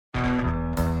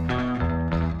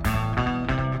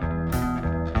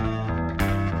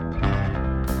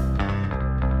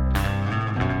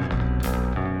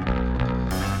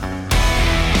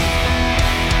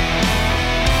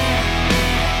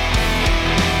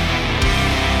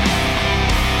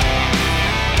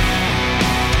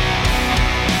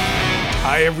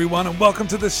Hi, everyone, and welcome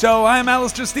to the show. I'm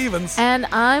Alistair Stevens. And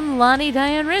I'm Lonnie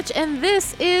Diane Rich, and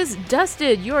this is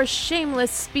Dusted, your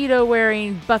shameless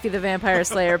Speedo-wearing Buffy the Vampire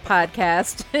Slayer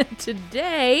podcast.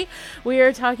 Today, we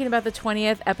are talking about the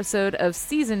 20th episode of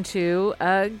Season 2,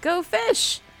 Go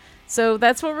Fish. So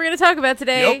that's what we're going to talk about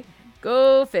today. Yep.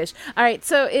 Go Fish. All right,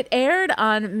 so it aired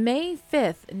on May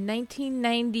 5th,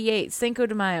 1998, Cinco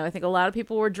de Mayo. I think a lot of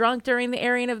people were drunk during the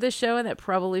airing of this show, and that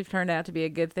probably turned out to be a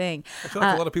good thing. I feel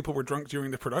like a lot of people were drunk during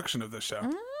the production of this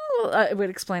show. It would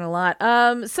explain a lot.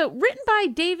 So written by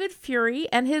David Fury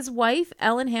and his wife,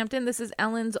 Ellen Hampton. This is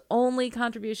Ellen's only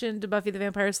contribution to Buffy the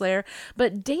Vampire Slayer.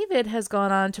 But David has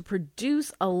gone on to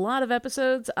produce a lot of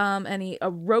episodes, and he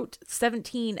wrote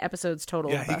 17 episodes total.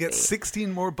 Yeah, of he Buffy. gets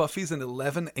 16 more Buffys and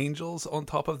 11 Angels on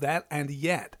top of that, and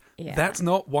yet... Yeah. That's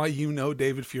not why you know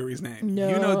David Fury's name. No.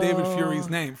 You know David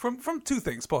Fury's name from two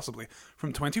things, possibly.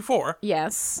 From 24,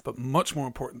 Yes. but much more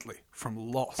importantly, from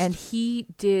Lost. And he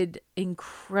did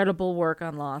incredible work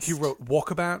on Lost. He wrote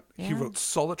Walkabout. Yeah. He wrote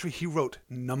Solitary. He wrote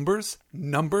Numbers,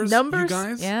 you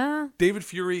guys. Yeah. David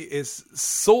Fury is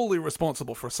solely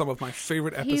responsible for some of my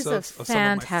favorite He's a episodes of some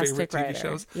of my favorite fantastic TV writer.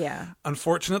 shows. Yeah.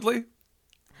 Unfortunately,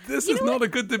 this You is know not what? a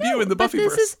good debut No, in the but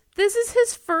Buffyverse. This is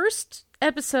his first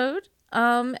episode.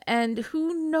 And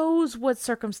who knows what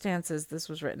circumstances this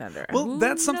was written under? Well, Who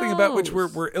that's something about which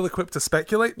knows? we're ill-equipped to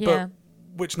speculate, Yeah.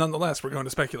 but which nonetheless we're going to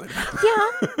speculate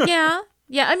about.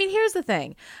 Yeah. I mean, here's the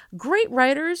thing. Great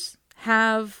writers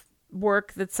have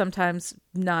work that's sometimes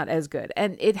not as good,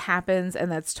 and it happens,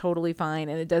 and that's totally fine,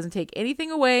 and it doesn't take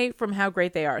anything away from how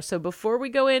great they are. So before we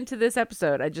go into this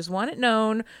episode, I just want it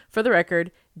known for the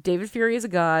record, David Fury is a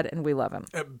god, and we love him.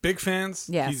 Big fans.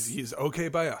 Yes. He's okay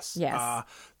by us. Yes.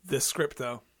 This script,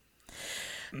 though.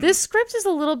 This script is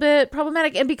a little bit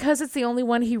problematic, and because it's the only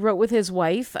one he wrote with his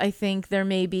wife, I think there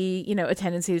may be, a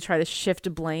tendency to try to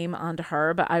shift blame onto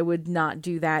her, but I would not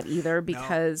do that either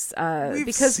because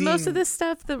most of this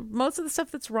stuff, most of the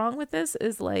stuff that's wrong with this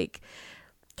is like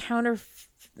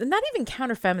not even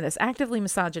counter-feminist, actively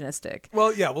misogynistic.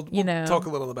 Well, yeah, we'll talk a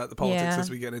little about the politics Yeah. as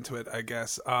we get into it, I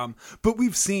guess. But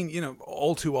we've seen,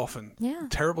 all too often, Yeah.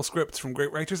 terrible scripts from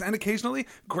great writers, and occasionally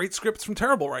great scripts from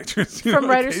terrible writers. From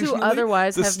writers who Occasionally,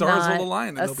 otherwise the have stars not will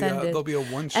align, and ascended. there'll be a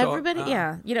one-shot. Everybody,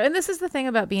 and this is the thing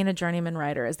about being a journeyman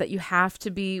writer is that you have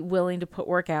to be willing to put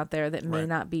work out there that may Right.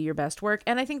 not be your best work.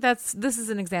 And I think this is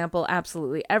an example.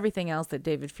 Absolutely, everything else that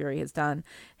David Fury has done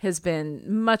has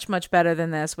been much, much better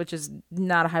than this, which is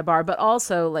not a high bar, but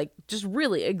also like just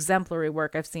really exemplary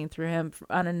work I've seen through him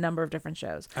on a number of different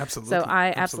shows. Absolutely. So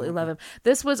I absolutely love him.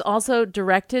 This was also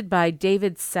directed by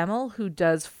David Semmel, who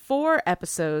does 4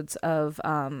 episodes of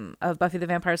Buffy the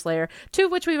Vampire Slayer, 2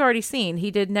 of which we've already seen. He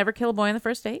did Never Kill a Boy on the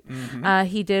First Date. Mm-hmm.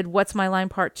 He did What's My Line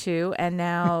Part 2, and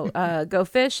now Go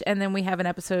Fish. And then we have an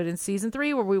episode in Season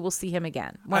 3 where we will see him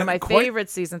again. One of my favorite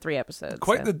Season 3 episodes.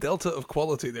 Quite the delta of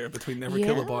quality there between Never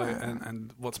Kill a Boy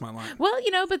and What's My Line. Well,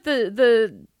 but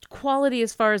the quality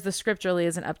as far as the script really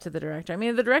isn't up to the director. I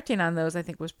mean, the directing on those I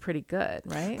think was pretty good,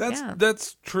 right?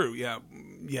 That's true. Yeah.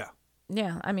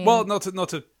 Yeah, I mean, Well, not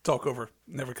to talk over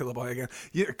Never Kill a Boy again.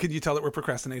 Can you tell that we're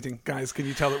procrastinating, guys? Can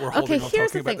you tell that we're holding off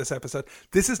talking about this episode?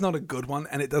 This is not a good one,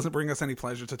 and it doesn't bring us any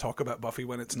pleasure to talk about Buffy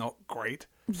when it's not great.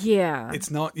 Yeah, It's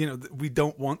not. We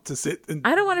don't want to sit and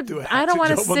I don't want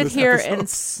to sit here and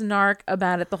snark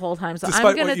about it the whole time. So Despite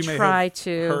I'm going to try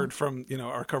to heard from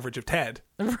our coverage of Ted,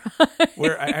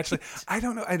 where I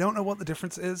don't know what the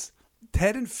difference is.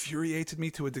 Ted infuriated me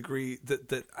to a degree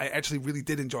that I actually really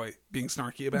did enjoy being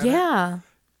snarky about it. Yeah.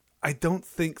 I don't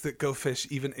think that Go Fish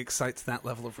even excites that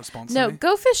level of response. No, to me.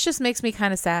 Go Fish just makes me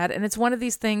kind of sad. And it's one of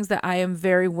these things that I am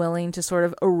very willing to sort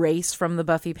of erase from the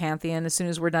Buffy pantheon as soon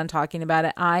as we're done talking about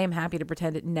it. I am happy to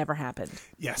pretend it never happened.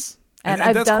 Yes. And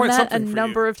I've that's done quite that a something for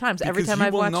number you, of times. Every because time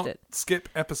I've you will watched not it. skip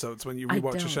episodes when you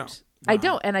rewatch a show. I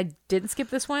don't, and I didn't skip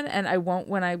this one, and I won't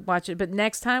when I watch it. But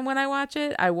next time when I watch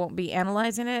it, I won't be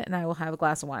analyzing it, and I will have a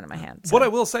glass of wine in my hand. So. What I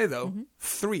will say, though,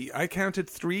 3. I counted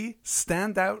 3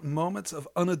 standout moments of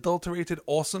unadulterated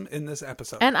awesome in this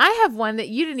episode. And I have one that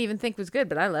you didn't even think was good,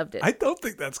 but I loved it. I don't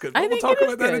think that's good. I But we'll think talk it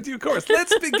is about that in good. due course.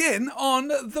 Let's begin on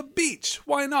the beach.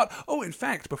 Why not? Oh, in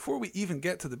fact, before we even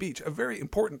get to the beach, a very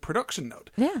important production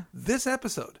note. Yeah. This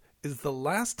episode is the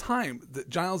last time that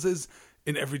Giles's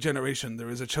 "In every generation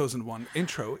there is a chosen one"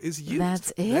 intro is used.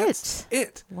 That's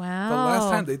it. Wow. The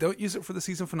last time. They don't use it for the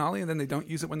season finale, and then they don't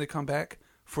use it when they come back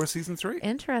for season 3.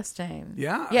 Interesting.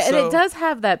 Yeah. Yeah, and it does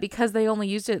have that because they only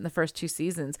used it in the first 2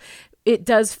 seasons. It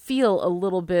does feel a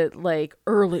little bit like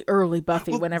early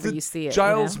Buffy whenever you see it.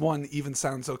 Giles one even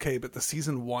sounds okay, but the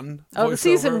season 1 the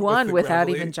season 1 without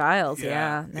Gravelly, even Giles.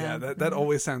 Yeah, that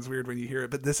always sounds weird when you hear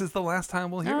it, but this is the last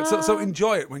time we'll hear it. So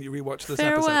enjoy it when you rewatch this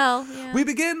farewell. episode. Yeah. We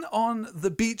begin on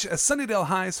the beach as Sunnydale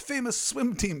High's famous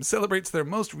swim team celebrates their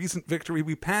most recent victory.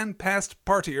 We pan past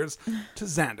partiers to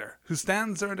Xander, who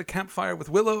stands around a campfire with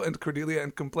Willow and Cordelia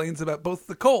and complains about both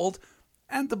the cold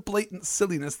and the blatant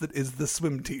silliness that is the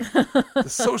swim team. The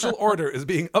social order is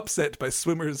being upset by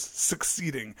swimmers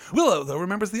succeeding. Willow, though,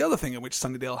 remembers the other thing in which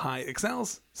Sunnydale High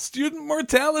excels: student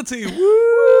mortality.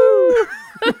 Woo!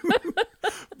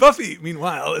 Buffy,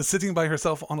 meanwhile, is sitting by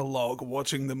herself on a log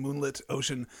watching the moonlit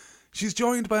ocean. She's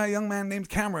joined by a young man named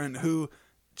Cameron who...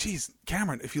 Geez,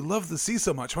 Cameron, if you love the sea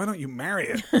so much, why don't you marry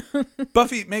it?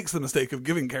 Buffy makes the mistake of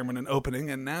giving Cameron an opening,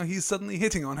 and now he's suddenly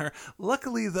hitting on her.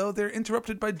 Luckily, though, they're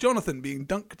interrupted by Jonathan being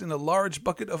dunked in a large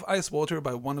bucket of ice water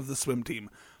by one of the swim team.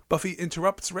 Buffy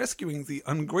interrupts, rescuing the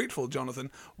ungrateful Jonathan,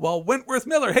 while Wentworth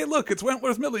Miller, hey look, it's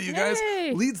Wentworth Miller, you guys,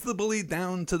 leads the bully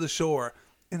down to the shore.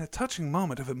 In a touching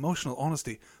moment of emotional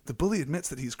honesty, the bully admits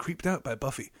that he's creeped out by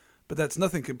Buffy. But that's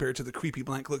nothing compared to the creepy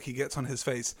blank look he gets on his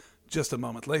face just a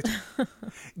moment later.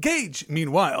 Gage,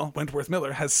 meanwhile, Wentworth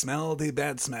Miller, has smelled a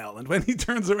bad smell, and when he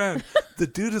turns around, the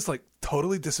dude is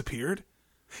totally disappeared.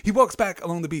 He walks back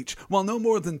along the beach. While no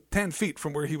more than 10 feet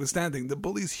from where he was standing, the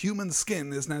bully's human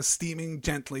skin is now steaming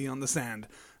gently on the sand,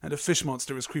 and a fish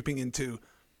monster is creeping into...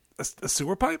 A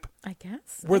sewer pipe? I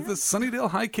guess. Were the Sunnydale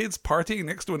High kids partying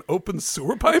next to an open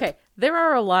sewer pipe? Okay, there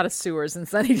are a lot of sewers in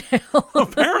Sunnydale.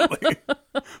 Apparently.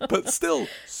 But still,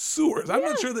 sewers. I'm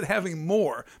not sure that having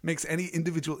more makes any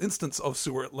individual instance of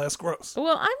sewer less gross.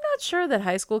 Well, I'm not sure that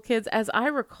high school kids, as I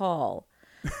recall,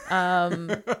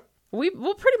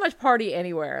 we'll pretty much party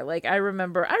anywhere. I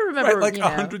remember, right,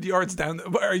 100 yards down.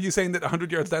 Are you saying that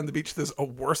 100 yards down the beach there's a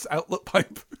worse outlet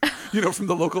pipe? From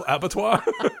the local abattoir?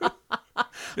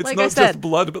 It's like not I said, just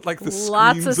blood, but the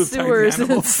lots screams of of tiny sewers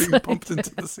animals being pumped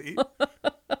into the sea.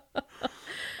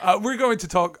 We're going to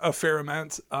talk a fair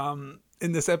amount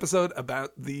in this episode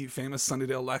about the famous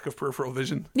Sunnydale lack of peripheral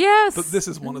vision. Yes. But this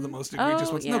is one of the most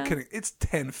egregious ones. Yeah. No kidding. It's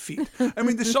 10 feet. I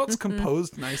mean, the shot's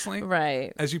composed nicely.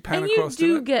 Right. As you pan across to it.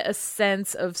 And you do get a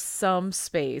sense of some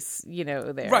space,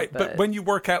 there. Right. But when you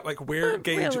work out where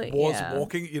Gage was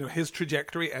walking, his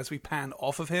trajectory as we pan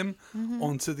off of him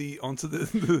onto the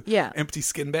empty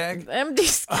skin bag. Empty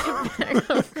skin bag.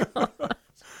 Oh, God.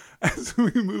 As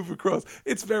we move across,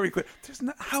 it's very clear.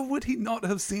 How would he not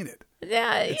have seen it?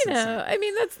 Yeah, insane. I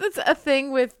mean, that's a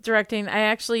thing with directing. I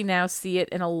actually now see it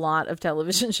in a lot of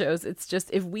television shows. It's just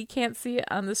if we can't see it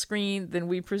on the screen, then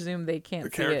we presume they can't see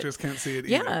it. The characters can't see it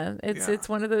either. Yeah, it's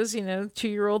one of those,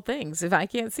 2-year-old things. If I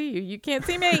can't see you, you can't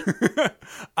see me.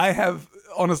 I have,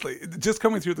 honestly, just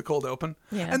coming through the cold open.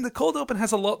 Yeah. And the cold open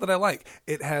has a lot that I like.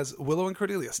 It has Willow and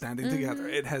Cordelia standing together.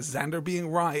 It has Xander being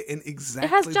wry in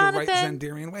exactly the right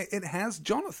Xanderian way. It has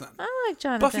Jonathan. I like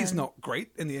Jonathan. Buffy's not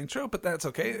great in the intro, but that's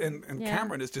okay. And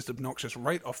Cameron is just obnoxious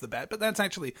right off the bat. But that's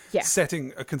actually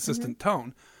setting a consistent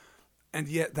tone. And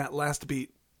yet that last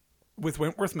beat with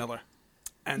Wentworth Miller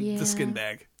and the skin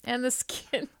bag. And the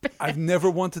skin bag. I've never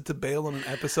wanted to bail on an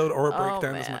episode or a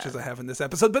breakdown as much as I have in this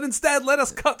episode. But instead, let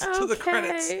us cut to the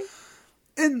credits.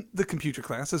 In the computer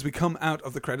class, as we come out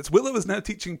of the credits, Willow is now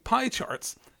teaching pie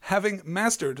charts, having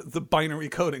mastered the binary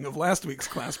coding of last week's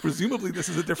class. Presumably this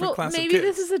is a different class of kids. Maybe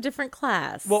this is a different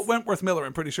class. Well, Wentworth Miller,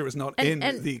 I'm pretty sure, is not in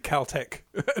the Caltech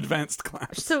advanced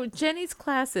class. So Jenny's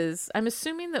classes, I'm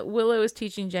assuming that Willow is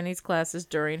teaching Jenny's classes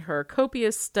during her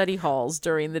copious study halls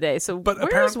during the day. So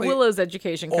where's Willow's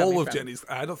education coming from? All of Jenny's.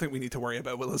 I don't think we need to worry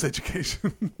about Willow's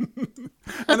education.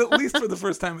 And at least for the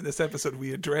first time in this episode,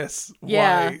 we address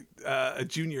why a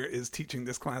junior is teaching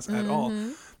this class at all.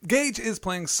 Gage is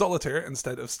playing solitaire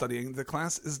instead of studying. The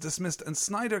class is dismissed, and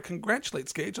Snyder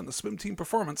congratulates Gage on the swim team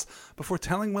performance before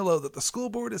telling Willow that the school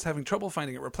board is having trouble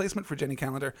finding a replacement for Jenny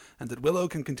Calendar and that Willow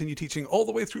can continue teaching all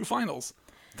the way through finals.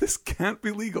 This can't be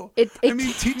legal.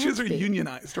 Teachers are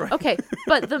unionized, right? Okay,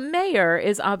 but the mayor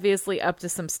is obviously up to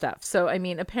some stuff. So,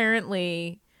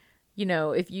 apparently...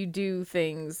 if you do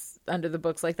things under the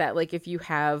books like that, like if you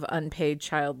have unpaid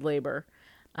child labor,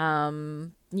 you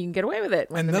can get away with it.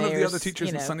 When and none of the other teachers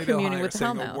in Sunnydale High are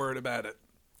saying a word about it.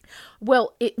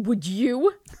 Well, would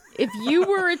you? If you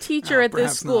were a teacher at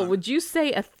this school, would you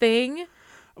say a thing?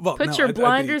 Well, Put your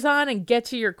blinders on and get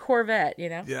to your Corvette,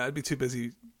 Yeah, I'd be too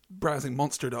busy browsing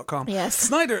monster.com. Yes.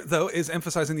 Snyder, though, is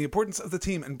emphasizing the importance of the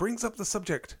team and brings up the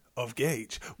subject of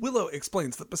Gage. Willow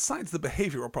explains that besides the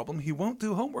behavioral problem, he won't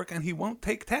do homework and he won't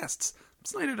take tests.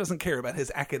 Snyder doesn't care about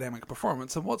his academic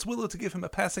performance and wants Willow to give him a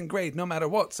passing grade no matter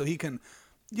what so he can,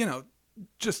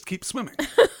 just keep swimming.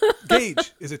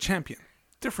 Gage is a champion.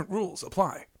 Different rules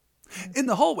apply. In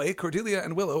the hallway, Cordelia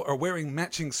and Willow are wearing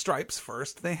matching stripes.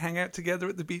 First, they hang out together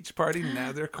at the beach party.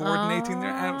 Now they're coordinating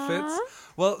their outfits.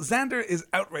 Well, Xander is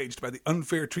outraged by the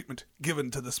unfair treatment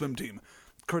given to the swim team.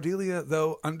 Cordelia,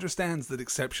 though, understands that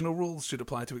exceptional rules should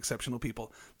apply to exceptional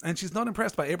people, and she's not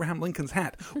impressed by Abraham Lincoln's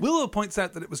hat. Willow points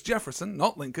out that it was Jefferson,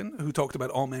 not Lincoln, who talked about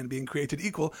all men being created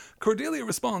equal. Cordelia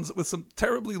responds with some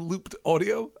terribly looped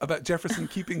audio about Jefferson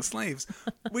keeping slaves,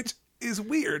 which is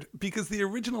weird because the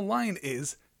original line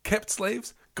is, kept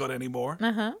slaves, got any more?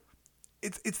 Uh-huh.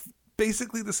 It's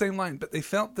basically the same line, but they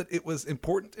felt that it was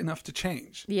important enough to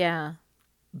change. Yeah.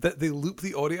 That they loop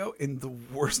the audio in the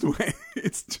worst way.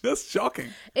 It's just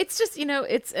shocking. It's just,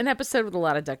 it's an episode with a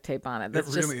lot of duct tape on it.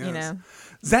 That's it really just,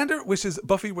 is. Xander wishes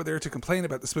Buffy were there to complain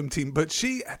about the swim team, but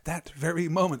she, at that very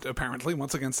moment, apparently,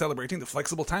 once again celebrating the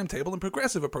flexible timetable and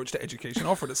progressive approach to education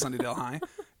offered at Sunnydale High,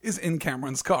 is in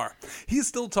Cameron's car. He's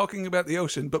still talking about the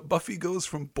ocean, but Buffy goes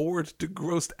from bored to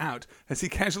grossed out as he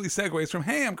casually segues from,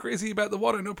 hey, I'm crazy about the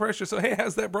water, no pressure, so hey,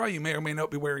 how's that bra you may or may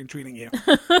not be wearing treating you?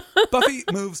 Buffy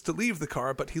moves to leave the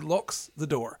car, but he locks the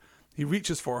door. He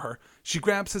reaches for her. She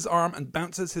grabs his arm and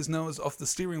bounces his nose off the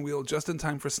steering wheel just in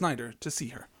time for Snyder to see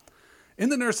her. In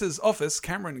the nurse's office,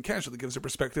 Cameron casually gives a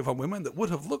perspective on women that would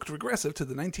have looked regressive to the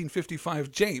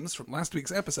 1955 James from last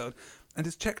week's episode and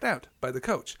is checked out by the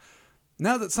coach.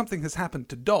 Now that something has happened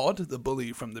to Dodd, the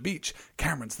bully from the beach,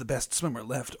 Cameron's the best swimmer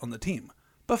left on the team.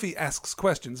 Buffy asks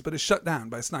questions, but is shut down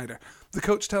by Snyder. The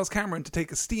coach tells Cameron to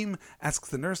take a steam, asks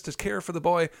the nurse to care for the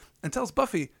boy, and tells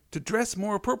Buffy to dress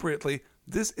more appropriately.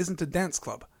 This isn't a dance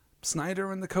club.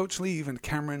 Snyder and the coach leave, and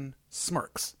Cameron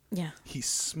smirks. Yeah. He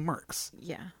smirks.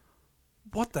 Yeah.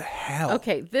 What the hell?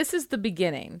 Okay, this is the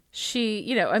beginning.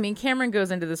 She, Cameron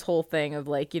goes into this whole thing of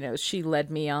she led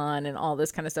me on and all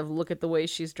this kind of stuff. Look at the way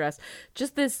she's dressed.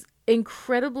 Just this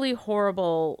incredibly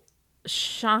horrible,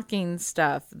 shocking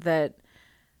stuff that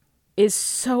is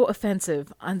so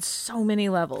offensive on so many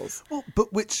levels. Well, but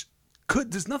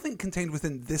there's nothing contained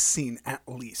within this scene, at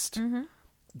least,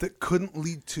 that couldn't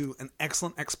lead to an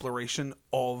excellent exploration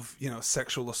of,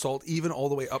 sexual assault, even all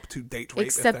the way up to date rape,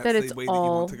 except if that's that it's the way that you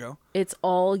want to go. It's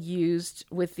all used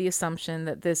with the assumption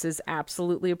that this is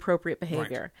absolutely appropriate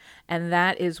behavior. Right. And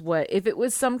that is if it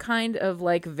was some kind of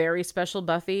very special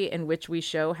Buffy in which we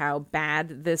show how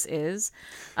bad this is.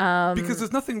 Because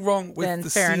there's nothing wrong with the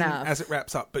scene enough. As it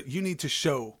wraps up, but you need to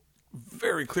show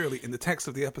very clearly in the text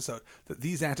of the episode that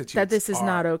these attitudes that this is are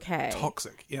not okay,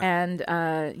 toxic. Yeah. And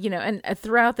and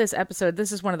throughout this episode,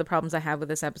 this is one of the problems I have with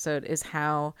this episode is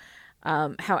how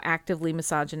actively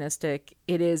misogynistic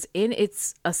it is in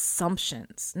its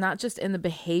assumptions, not just in the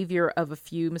behavior of a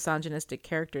few misogynistic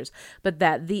characters, but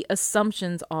that the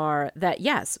assumptions are that,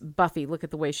 yes, Buffy, look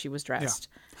at the way she was dressed.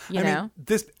 Yeah. I mean,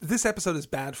 this episode is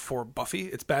bad for Buffy.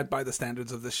 It's bad by the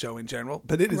standards of the show in general,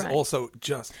 but it is also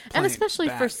just plain and especially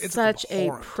bad. For it's such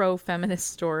abhorrent. A pro-feminist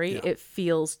story, it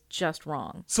feels just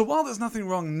wrong. So while there's nothing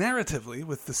wrong narratively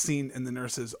with the scene in the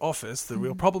nurse's office, the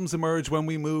real problems emerge when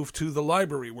we move to the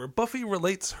library, where Buffy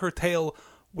relates her tale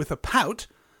with a pout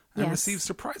and receives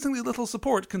surprisingly little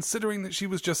support considering that she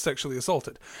was just sexually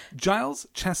assaulted. Giles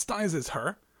chastises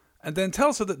her and then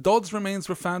tells her that Dodd's remains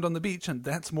were found on the beach, and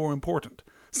that's more important.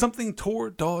 Something tore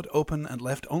Dodd open and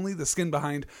left only the skin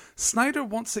behind. Snyder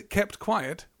wants it kept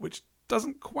quiet, which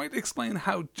doesn't quite explain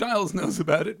how Giles knows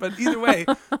about it, but either way,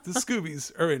 the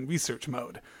Scoobies are in research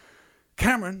mode.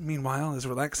 Cameron, meanwhile, is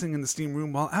relaxing in the steam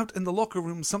room, while out in the locker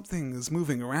room something is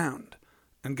moving around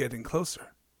and getting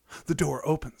closer. The door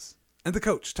opens, and the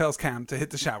coach tells Cam to hit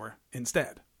the shower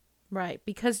instead. Right,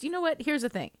 because you know what? Here's the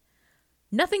thing.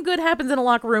 Nothing good happens in a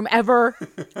locker room ever,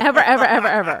 ever, ever, ever,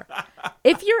 ever.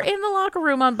 If you're in the locker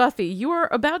room on Buffy, you are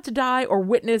about to die or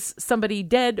witness somebody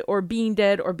dead or being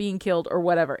killed or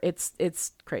whatever.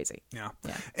 It's crazy. Yeah.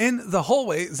 In the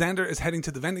hallway, Xander is heading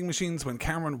to the vending machines when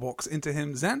Cameron walks into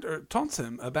him. Xander taunts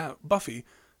him about Buffy,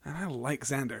 and I like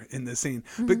Xander in this scene.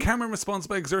 But Cameron responds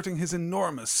by exerting his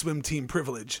enormous swim team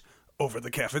privilege over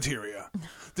the cafeteria.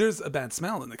 There's a bad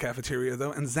smell in the cafeteria,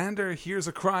 though, and Xander hears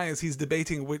a cry as he's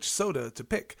debating which soda to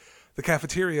pick. The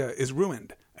cafeteria is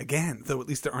ruined. Again, though at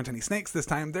least there aren't any snakes this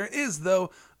time, there is, though,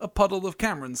 a puddle of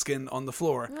Cameron skin on the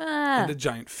floor and a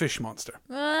giant fish monster.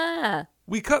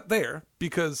 We cut there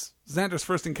because Xander's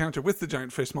first encounter with the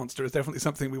giant fish monster is definitely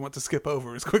something we want to skip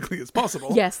over as quickly as possible.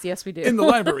 Yes, we do. In the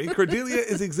library, Cordelia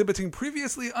is exhibiting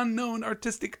previously unknown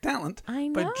artistic talent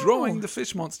by drawing the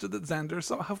fish monster that Xander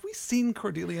saw. Have we seen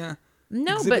Cordelia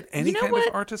exhibit any kind of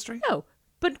artistry? No.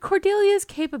 But Cordelia's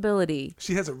capability.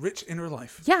 She has a rich inner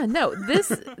life. Yeah, no,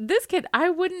 this kid, I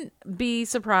wouldn't be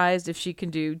surprised if she can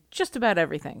do just about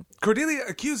everything. Cordelia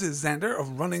accuses Xander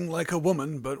of running like a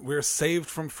woman, but we're saved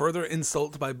from further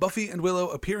insult by Buffy and Willow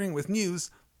appearing with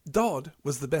news. Dodd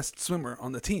was the best swimmer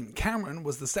on the team. Cameron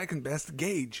was the second best.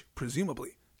 Gage,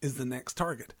 presumably, is the next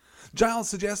target. Giles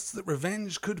suggests that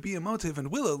revenge could be a motive,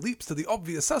 and Willow leaps to the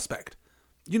obvious suspect.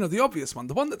 You know, the obvious one,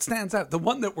 the one that stands out, the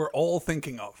one that we're all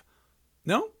thinking of.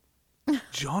 No?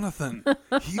 Jonathan.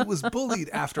 He was bullied,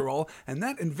 after all, and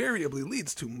that invariably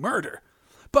leads to murder.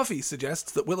 Buffy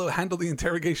suggests that Willow handle the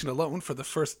interrogation alone for the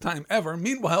first time ever.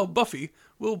 Meanwhile, Buffy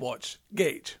will watch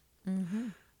Gage. Mm-hmm.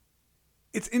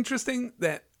 It's interesting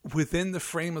that within the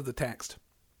frame of the text,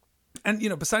 and, you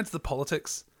know, besides the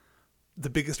politics, the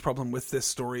biggest problem with this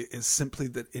story is simply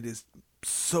that it is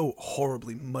so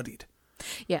horribly muddied.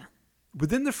 Yeah.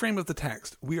 Within the frame of the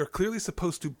text, we are clearly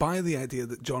supposed to buy the idea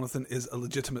that Jonathan is a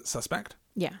legitimate suspect.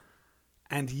 Yeah.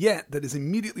 And yet that is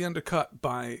immediately undercut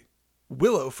by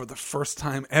Willow for the first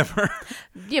time ever.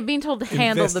 Yeah, being told to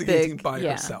handle the big by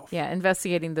herself. Yeah,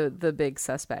 investigating the big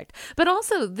suspect. But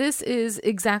also, this is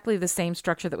exactly the same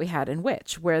structure that we had in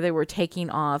Witch, where they were taking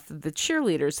off the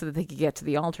cheerleaders so that they could get to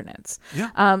the alternates.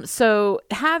 Yeah. So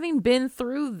having been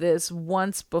through this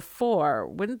once before,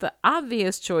 wouldn't the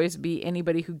obvious choice be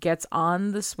anybody who gets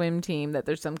on the swim team, that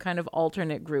there's some kind of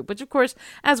alternate group, which of course,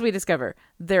 as we discover,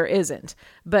 there isn't.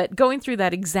 But going through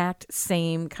that exact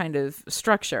same kind of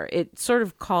structure, it sort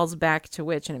of calls back to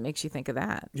Witch, and it makes you think of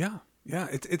that. Yeah.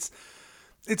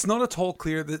 It's not at all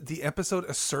clear that the episode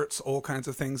asserts all kinds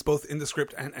of things, both in the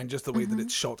script and just the way that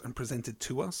it's shot and presented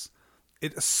to us.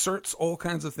 It asserts all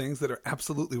kinds of things that are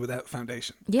absolutely without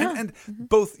foundation. Yeah. And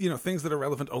both, you know, things that are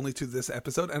relevant only to this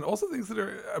episode, and also things that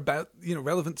are about, you know,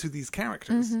 relevant to these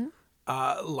characters.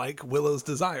 Like Willow's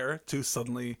desire to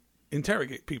suddenly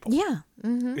interrogate people. Yeah.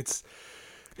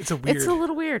 It's a weird... It's a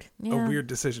little weird. Yeah. A weird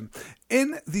decision.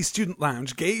 In the student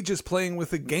lounge, Gage is playing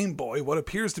with a Game Boy, what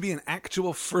appears to be an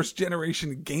actual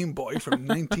first-generation Game Boy from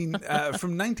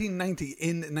 1990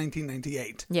 in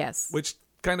 1998. Yes. Which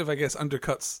kind of, I guess,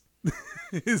 undercuts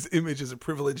his image as a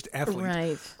privileged athlete.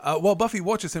 Right. While Buffy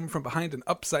watches him from behind an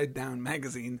upside-down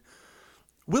magazine.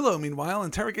 Willow, meanwhile,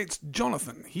 interrogates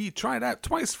Jonathan. He tried out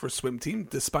twice for swim team,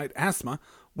 despite asthma.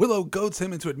 Willow goads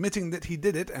him into admitting that he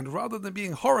did it, and rather than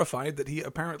being horrified that he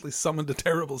apparently summoned a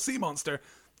terrible sea monster,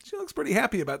 she looks pretty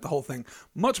happy about the whole thing.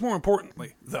 Much more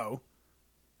importantly, though,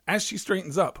 as she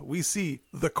straightens up, we see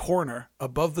the corner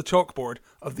above the chalkboard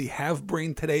of the Have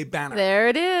Brain Today banner. There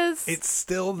it is. It's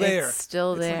still there. It's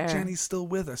still there. It's like Jenny's still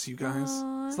with us, you guys.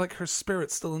 Aww. It's like her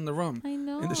spirit's still in the room. I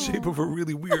know. In the shape of a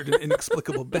really weird and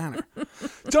inexplicable banner.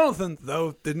 Jonathan,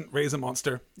 though, didn't raise a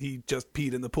monster. He just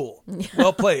peed in the pool.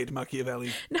 Well played,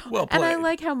 Machiavelli. Well played. And I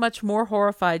like how much more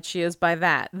horrified she is by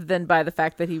that than by the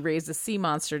fact that he raised a sea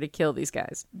monster to kill these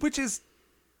guys. Which is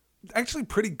actually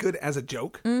pretty good as a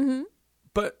joke.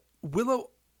 But Willow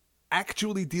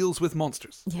actually deals with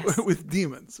monsters. Yes. With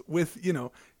demons. With, you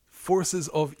know, forces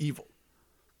of evil.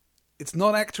 It's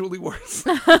not actually worse.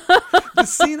 The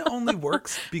scene only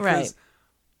works because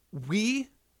we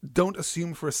don't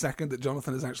assume for a second that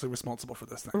Jonathan is actually responsible for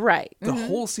this thing. Right. The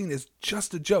whole scene is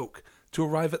just a joke to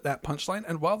arrive at that punchline.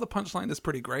 And while the punchline is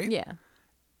pretty great,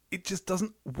 it just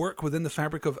doesn't work within the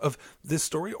fabric of this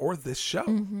story or this show.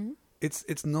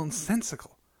 It's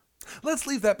nonsensical. Let's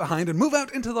leave that behind and move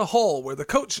out into the hall where the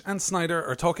coach and Snyder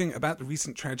are talking about the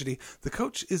recent tragedy. The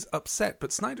coach is upset,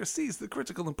 but Snyder sees the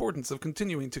critical importance of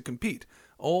continuing to compete.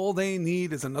 All they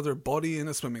need is another body in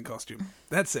a swimming costume.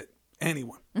 That's it.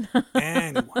 Anyone.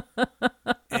 Anyone.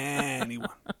 Anyone.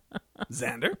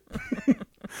 Xander?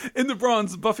 In the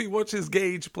bronze, Buffy watches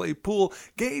Gage play pool.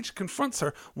 Gage confronts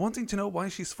her, wanting to know why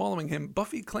she's following him.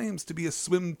 Buffy claims to be a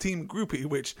swim team groupie,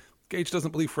 which Gage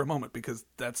doesn't believe for a moment because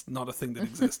that's not a thing that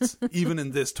exists, even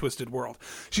in this twisted world.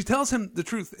 She tells him the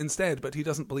truth instead, but he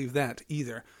doesn't believe that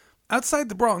either. Outside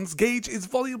the bronze, Gage is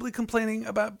volubly complaining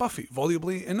about Buffy,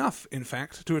 volubly enough, in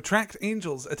fact, to attract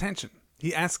Angel's attention.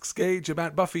 He asks Gage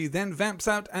about Buffy, then vamps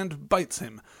out and bites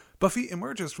him. Buffy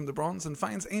emerges from the bronze and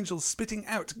finds Angel spitting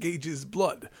out Gage's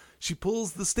blood. She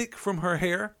pulls the stick from her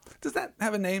hair. Does that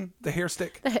have a name? The hair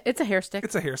stick? It's a hair stick.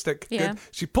 It's a hair stick. Yeah. Good.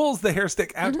 She pulls the hair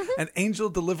stick out and Angel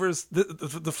delivers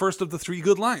the first of the 3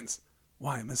 good lines.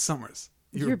 Why, Miss Summers?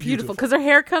 You're beautiful. Because her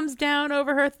hair comes down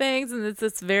over her things and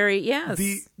it's very, yes.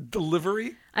 The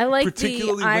delivery. I like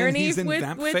particularly the irony when he's in with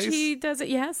vamp which face. he does it.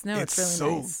 Yes, no, it's really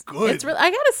so nice. good. It's really,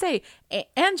 I gotta say,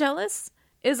 Angelus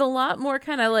is a lot more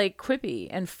kind of like quippy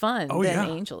and fun than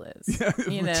Angel is. Yeah,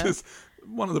 you know? which is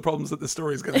one of the problems that the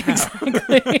story is going to have.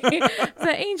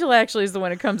 The Angel actually is the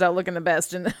one who comes out looking the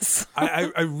best in this.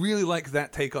 I really like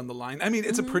that take on the line. I mean,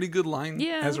 it's a pretty good line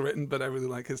Yeah. as written, but I really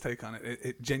like his take on it.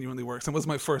 It genuinely works and was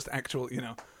my first actual,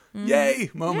 yay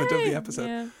moment of the episode.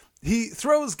 Yeah. He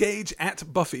throws Gage at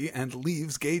Buffy and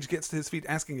leaves. Gage gets to his feet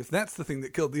asking if that's the thing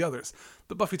that killed the others.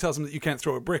 But Buffy tells him that you can't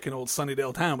throw a brick in old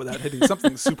Sunnydale town without hitting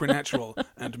something supernatural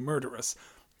and murderous.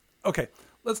 Okay,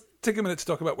 let's take a minute to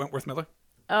talk about Wentworth Miller.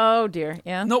 Oh, dear.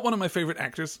 Yeah. Not one of my favorite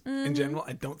actors in general.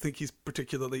 I don't think he's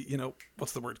particularly,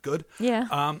 what's the word, good.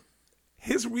 Yeah.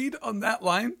 His read on that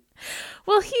line.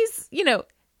 Well, he's,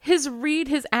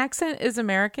 his accent is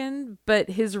American, but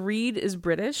his read is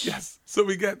British. Yes. So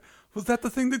we get, was that the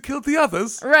thing that killed the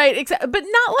others? Right, but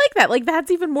not like that. Like, that's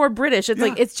even more British. It's Yeah.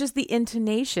 like, it's just the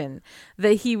intonation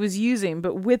that he was using,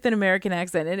 but with an American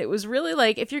accent. And it was really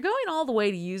like, if you're going all the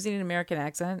way to using an American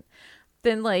accent,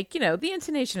 then the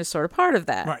intonation is sort of part of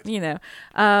that, Right.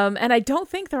 And I don't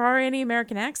think there are any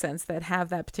American accents that have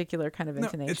that particular kind of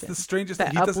intonation. No, it's the strangest that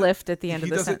thing. He does uplift at the end of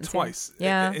the He sentence. does it twice.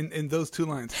 Yeah. In those two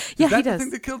lines. Yeah, Is that he the does. thing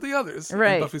that killed the others?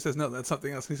 Right. And Buffy says, no, that's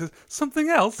something else. And he says, something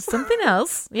else? Something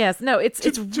else. Yes. No, it's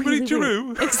really Jiminy weird.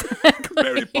 Jeru.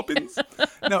 Mary Poppins.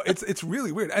 No, it's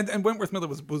really weird. And Wentworth Miller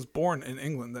was born in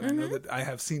England, and I know that I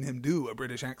have seen him do a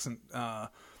British accent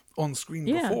on screen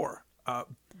Yeah. before.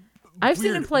 I've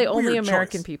seen him play only weird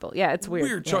American choice. people. Yeah, it's weird.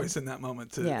 Weird Yeah. choice in that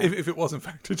moment, Yeah. if it was in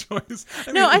fact a choice.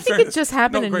 No, I in think it fairness, just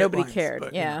happened not and great nobody lines, cared.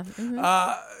 but, Yeah.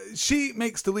 She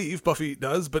makes to leave, Buffy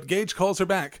does, but Gage calls her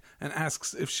back and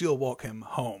asks if she'll walk him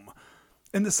home.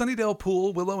 In the Sunnydale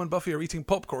pool, Willow and Buffy are eating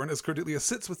popcorn as Cordelia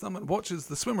sits with them and watches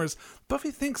the swimmers. Buffy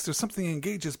thinks there's something in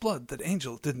Gage's blood that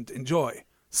Angel didn't enjoy.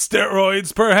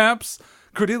 Steroids, perhaps?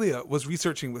 Cordelia was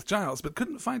researching with Giles, but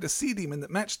couldn't find a sea demon that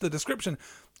matched the description.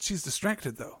 She's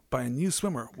distracted, though, by a new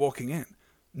swimmer walking in.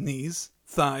 Knees,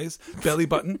 thighs, belly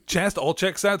button, chest, all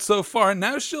checks out so far.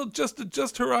 Now she'll just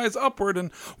adjust her eyes upward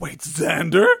and... Wait,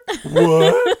 Xander?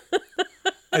 What?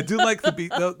 I do like the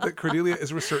beat, though, that Cordelia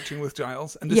is researching with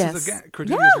Giles. And this Yes. is, again,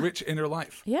 Cordelia's rich inner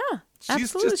life. Yeah. She's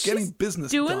absolutely. just getting She's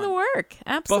business doing done. the work.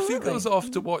 Absolutely. Buffy goes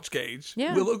off to watch Gage.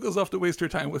 Yeah. Willow goes off to waste her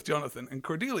time with Jonathan. And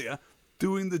Cordelia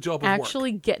doing the job of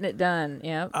Actually getting it done.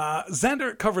 Yeah.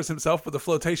 Xander covers himself with a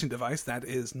flotation device, that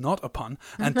is not a pun,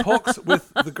 and talks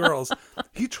with the girls.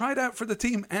 He tried out for the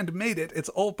team and made it. It's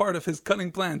all part of his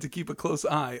cunning plan to keep a close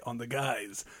eye on the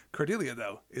guys. Cordelia,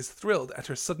 though, is thrilled at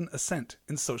her sudden ascent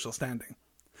in social standing.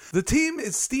 The team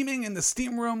is steaming in the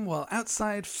steam room while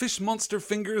outside fish monster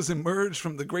fingers emerge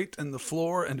from the grate in the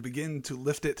floor and begin to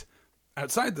lift it.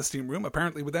 Outside the steam room,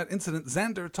 apparently without incident,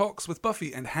 Xander talks with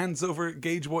Buffy and hands over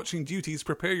Gage-watching duties.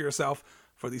 Prepare yourself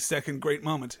for the second great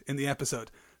moment in the episode.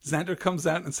 Xander comes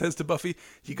out and says to Buffy,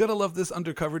 you gotta love this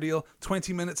undercover deal,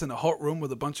 20 minutes in a hot room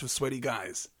with a bunch of sweaty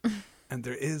guys. And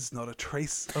there is not a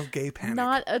trace of gay panic.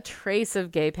 Not a trace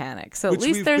of gay panic. So Which at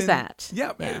least we've there's been- that.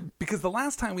 Yeah, because the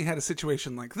last time we had a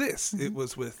situation like this, it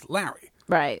was with Larry,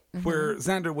 Right. where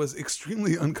Xander was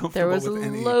extremely There uncomfortable was with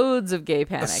any loads of gay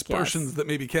panic. aspersions Yes. that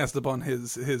may be cast upon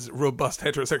his robust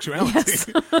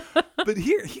heterosexuality. But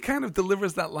here, he kind of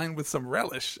delivers that line with some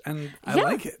relish, and I Yeah.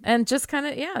 like it. And just kind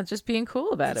of, just being cool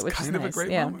about it, which Kind is of nice. a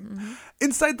great yeah. moment.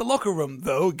 Inside the locker room,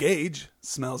 though, Gage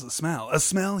smells a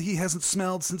smell he hasn't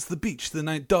smelled since the beach the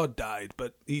night Dodd died,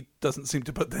 but he doesn't seem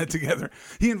to put that together.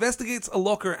 He investigates a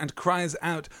locker and cries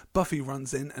out. Buffy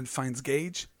runs in and finds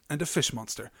Gage and a fish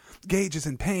monster. Gage is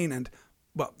in pain and,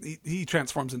 well, he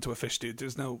transforms into a fish dude.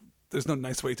 There's no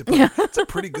nice way to put it. It's a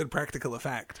pretty good practical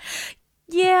effect,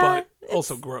 Yeah. but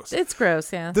also gross. It's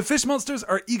gross, yeah. The fish monsters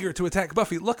are eager to attack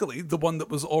Buffy. Luckily, the one that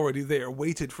was already there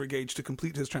waited for Gage to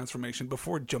complete his transformation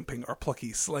before jumping our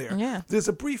plucky slayer. Yeah. There's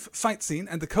a brief fight scene,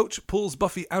 and the coach pulls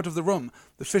Buffy out of the room.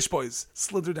 The fish boys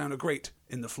slither down a grate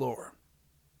in the floor.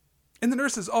 In the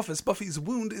nurse's office, Buffy's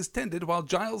wound is tended while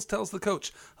Giles tells the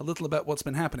coach a little about what's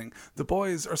been happening. The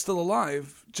boys are still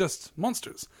alive, just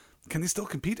monsters. Can they still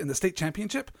compete in the state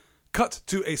championship? Cut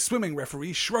to a swimming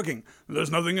referee shrugging.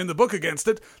 There's nothing in the book against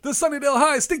it. The Sunnydale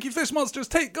High Stinky Fish Monsters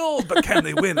take gold, but can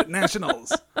they win at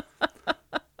nationals?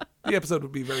 The episode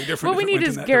would be very different. What we if it need went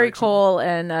is in that Gary direction. Cole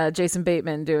and Jason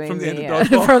Bateman doing From the end of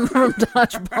the Dodgeball. from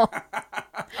Dodgeball.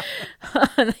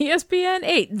 On ESPN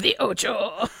 8, The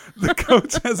Ocho. The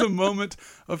coach has a moment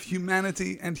of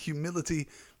humanity and humility.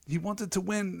 He wanted to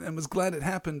win and was glad it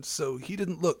happened, so he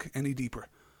didn't look any deeper.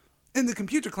 In the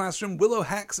computer classroom, Willow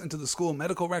hacks into the school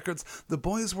medical records. The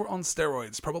boys were on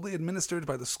steroids, probably administered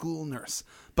by the school nurse.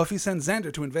 Buffy sends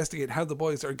Xander to investigate how the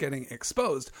boys are getting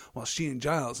exposed, while she and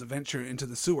Giles venture into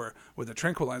the sewer with a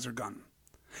tranquilizer gun.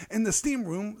 In the steam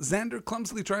room, Xander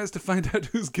clumsily tries to find out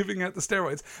who's giving out the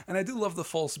steroids. And I do love the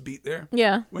false beat there.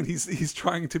 Yeah. When he's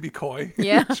trying to be coy.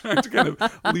 Yeah. Trying to kind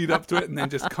of lead up to it and then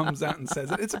just comes out and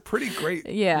says it. It's a pretty great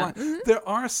line. Mm-hmm. There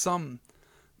are some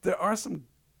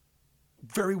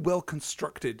very well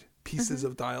constructed pieces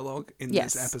of dialogue in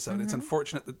Yes. this episode. It's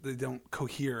unfortunate that they don't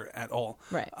cohere at all.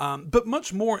 Right. But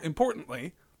much more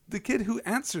importantly, the kid who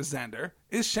answers Xander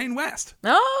is Shane West.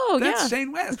 Oh, That's yeah.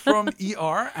 Shane West from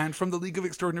ER and from the League of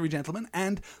Extraordinary Gentlemen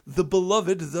and the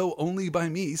beloved, though only by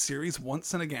me, series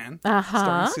Once and Again,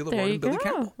 starring Celia There Ward you and Billy go.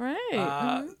 Campbell.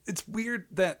 Right. It's weird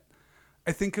that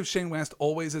I think of Shane West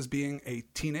always as being a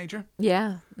teenager.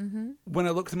 Yeah. When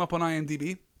I looked him up on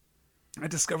IMDb, I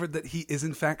discovered that he is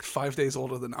in fact 5 days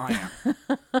older than I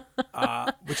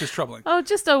am, which is troubling. Oh,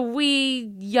 just a wee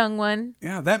young one.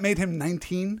 Yeah, that made him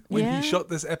 19 when Yeah. he shot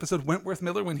this episode. Wentworth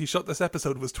Miller, when he shot this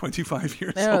episode, was 25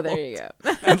 years old. Oh, there you go.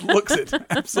 And looks it.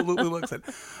 Absolutely looks it.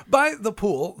 By the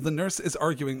pool, the nurse is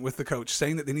arguing with the coach,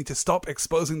 saying that they need to stop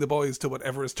exposing the boys to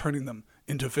whatever is turning them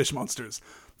into fish monsters.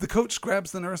 The coach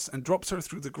grabs the nurse and drops her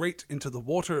through the grate into the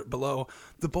water below.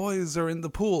 The boys are in the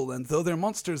pool, and though they're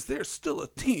monsters, they're still a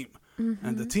team.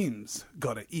 And the team's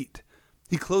gotta eat.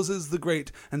 He closes the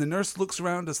grate, and the nurse looks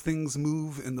around as things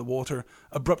move in the water.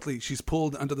 Abruptly, she's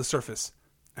pulled under the surface,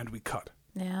 and we cut.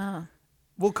 Yeah.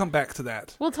 We'll come back to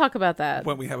that We'll talk about that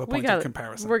when we have a point of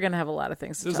comparison. We're going to have a lot of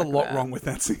things to There's talk a lot about. wrong with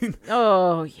that scene.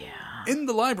 Oh, yeah. In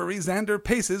the library, Xander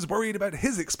paces, worried about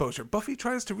his exposure. Buffy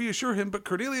tries to reassure him, but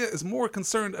Cordelia is more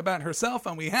concerned about herself,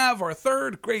 and we have our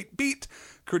third great beat.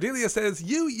 Cordelia says,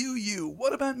 You.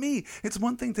 What about me? It's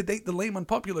one thing to date the lame,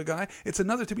 unpopular guy. It's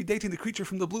another to be dating the creature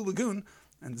from the Blue Lagoon.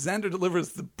 And Xander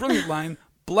delivers the brilliant line,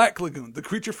 Black Lagoon. The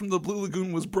creature from the Blue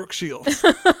Lagoon was Brooke Shields.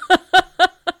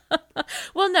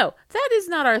 Well, no, that is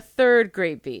not our third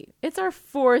great beat. It's our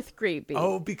fourth great beat.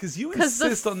 Oh, because you Because the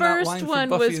insist on that first line from one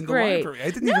Buffy was in the great. library. I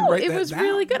didn't even write that down. it was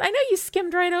really good. I know you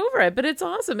skimmed right over it, but it's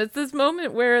awesome. It's this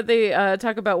moment where they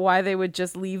talk about why they would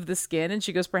just leave the skin, and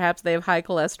she goes, perhaps they have high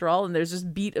cholesterol, and there's this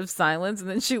beat of silence, and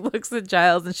then she looks at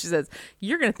Giles and she says,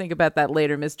 you're going to think about that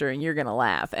later, mister, and you're going to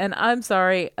laugh. And I'm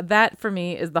sorry, that for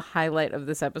me is the highlight of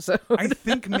this episode. I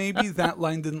think maybe that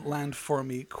line didn't land for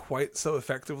me quite so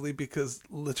effectively because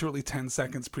literally 10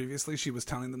 seconds previously she was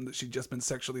telling them that she'd just been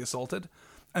sexually assaulted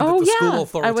and that the school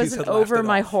authorities I wasn't had laughed over it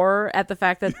my off. horror at the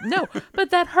fact that no,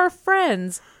 but that her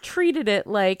friends treated it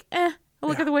like,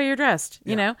 look Yeah. at the way you're dressed.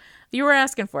 You know, you were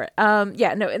asking for it.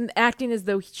 And acting as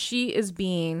though she is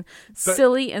being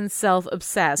silly and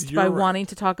self-obsessed by You're right. wanting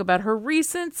to talk about her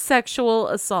recent sexual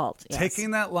assault. Yes.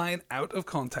 Taking that line out of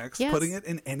context, Yes. putting it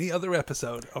in any other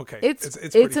episode. Okay, It's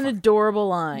pretty an funny. adorable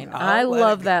line. I let it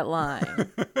love go. that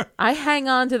line. I hang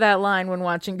on to that line when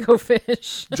watching Go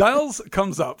Fish. Giles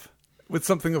comes up with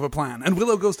something of a plan, and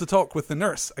Willow goes to talk with the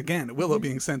nurse again. Willow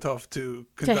being sent off to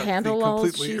conduct handle the all.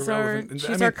 completely She's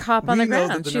irrelevant. our cop on we the know that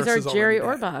ground. the She's nurse our is Jerry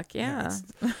already dead. Orbach.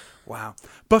 Yeah. Wow.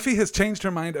 Buffy has changed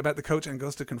her mind about the coach and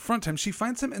goes to confront him. She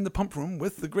finds him in the pump room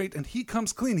with the grate, and he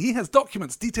comes clean. He has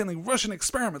documents detailing Russian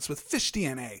experiments with fish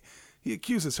DNA. He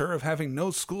accuses her of having no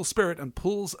school spirit and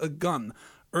pulls a gun,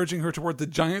 urging her toward the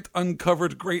giant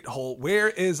uncovered grate hole. Where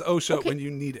is OSHA when you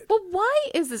need it? But why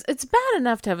is this? It's bad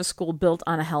enough to have a school built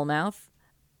on a hellmouth.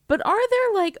 But are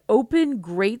there like open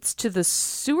grates to the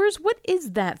sewers? What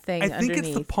is that thing I think underneath?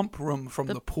 it's the pump room from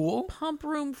the pool. Pump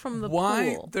room from the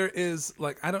Why pool. there is,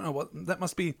 like, I don't know what, that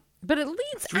must be But it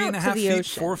leads 3.5 out to the feet,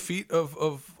 ocean. 4 feet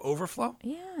of overflow?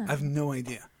 Yeah. I have no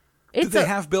idea. It's Do they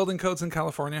have building codes in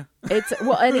California? It's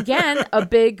well, and again, a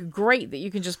big grate that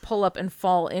you can just pull up and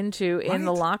fall into in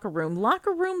the Right. locker room.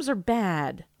 Locker rooms are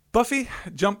bad. Buffy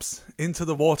jumps into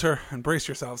the water, and brace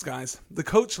yourselves, guys. The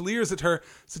coach leers at her,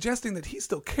 suggesting that he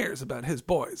still cares about his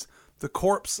boys. The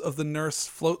corpse of the nurse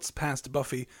floats past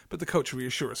Buffy, but the coach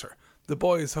reassures her. The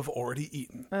boys have already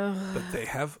eaten, but they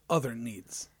have other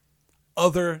needs.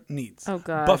 Other needs. Oh,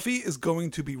 God. Buffy is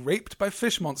going to be raped by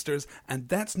fish monsters, and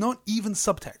that's not even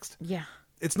subtext. Yeah.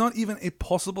 It's not even a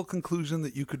possible conclusion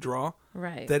that you could draw.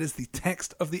 Right. That is the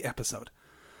text of the episode.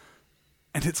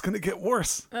 And it's going to get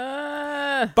worse.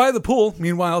 By the pool,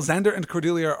 meanwhile, Xander and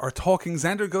Cordelia are talking.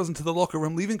 Xander goes into the locker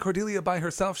room, leaving Cordelia by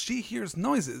herself. She hears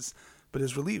noises, but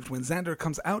is relieved when Xander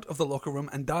comes out of the locker room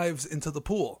and dives into the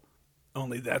pool.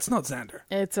 Only that's not Xander.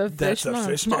 It's a That's fish a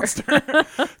fish monster.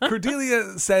 monster.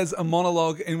 Cordelia says a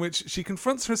monologue in which she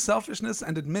confronts her selfishness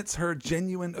and admits her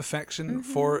genuine affection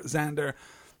for Xander.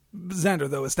 Xander,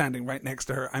 though, is standing right next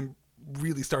to her. I'm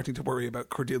really starting to worry about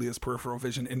Cordelia's peripheral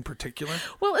vision in particular.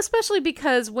 Well, especially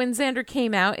because when Xander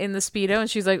came out in the Speedo and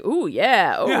she's like, "Ooh,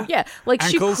 yeah, yeah," like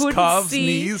ankles, she couldn't calves, see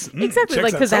knees. exactly, Checks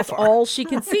like out because so that's far. all she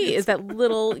can see is that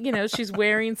little, she's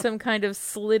wearing some kind of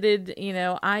slitted,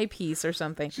 eyepiece or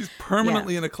something. She's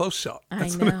permanently in a close shot. I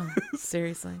That's what it know, is.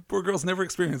 seriously. Poor girl's never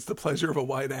experienced the pleasure of a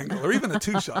wide angle or even a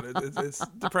two-shot. It's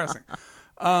depressing.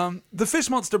 The fish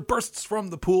monster bursts from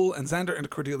the pool and Xander and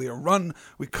Cordelia run.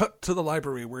 We cut to the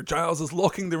library where Giles is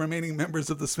locking the remaining members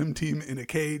of the swim team in a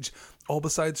cage, all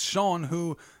besides Sean,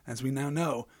 who, as we now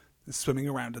know, is swimming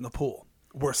around in the pool.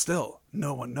 Worse still,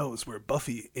 no one knows where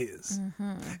Buffy is.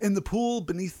 In the pool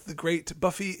beneath the grate,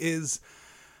 Buffy is...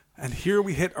 And here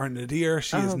we hit our nadir.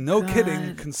 She is no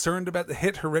kidding concerned about the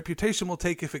hit her reputation will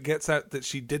take if it gets out that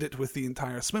she did it with the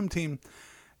entire swim team.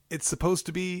 It's supposed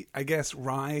to be, I guess,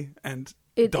 wry and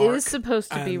It dark is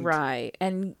supposed to be and- wry.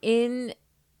 And in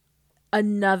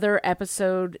another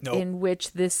episode Nope. in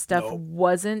which this stuff Nope.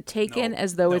 wasn't taken Nope.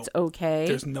 as though Nope. it's okay.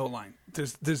 There's no line.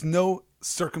 There's no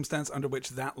circumstance under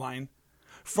which that line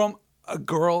from a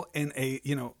girl in a,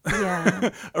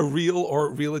 Yeah. a real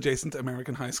or real adjacent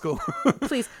American high school.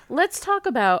 Please, let's talk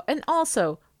about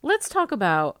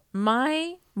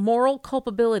my moral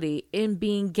culpability in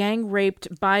being gang raped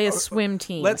by a swim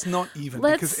team. Let's not even,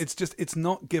 because it's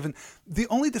not given. The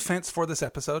only defense for this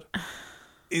episode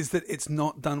is that it's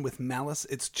not done with malice.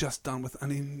 It's just done with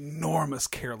an enormous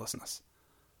carelessness.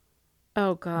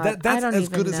 Oh God, That's I don't as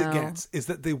even good as know. it gets, is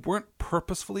that they weren't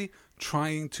purposefully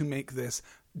trying to make this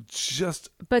just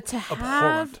But to abhorrent.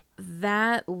 have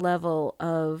that level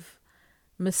of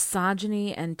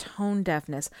misogyny and tone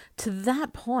deafness to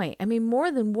that point, I mean,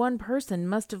 more than one person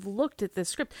must have looked at this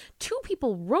script. 2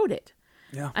 people wrote it.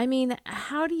 Yeah. I mean,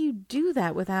 how do you do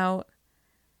that without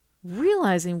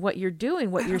realizing what you're doing,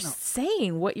 what you're know.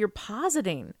 saying, what you're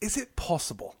positing? Is it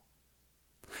possible?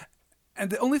 And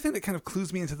the only thing that kind of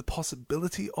clues me into the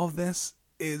possibility of this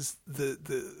is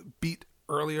the beat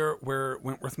earlier where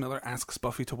Wentworth Miller asks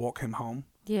Buffy to walk him home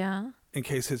Yeah. in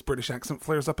case his British accent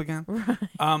flares up again.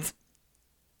 Right.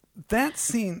 That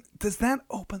scene, does that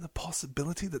open the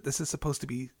possibility that this is supposed to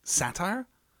be satire?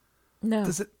 No.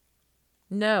 Does it?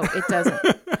 No, it doesn't.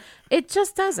 It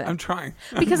just doesn't. I'm trying.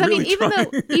 Because I'm I mean, really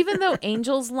even trying. though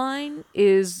Angel's line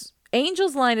is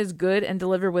good and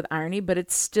delivered with irony, but it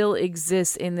still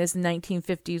exists in this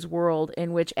 1950s world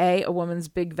in which A, a woman's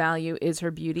big value is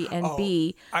her beauty, and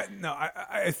B,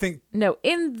 I think no,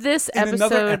 in this in episode,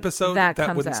 another episode that that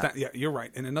comes wouldn't out. stand. Yeah, you're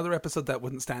right. In another episode that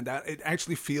wouldn't stand out. It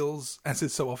actually feels, as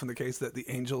is so often the case, that the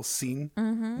Angel scene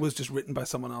was just written by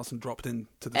someone else and dropped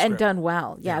into the And script. done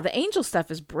well. Yeah, the Angel stuff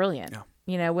is brilliant. Yeah.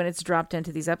 When it's dropped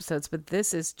into these episodes, but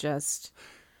this is just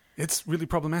It's really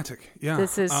problematic. Yeah,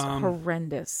 this is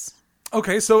horrendous.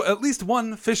 Okay, so at least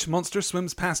one fish monster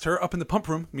swims past her up in the pump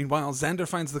room. Meanwhile, Xander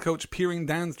finds the coach peering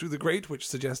down through the grate, which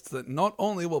suggests that not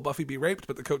only will Buffy be raped,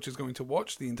 but the coach is going to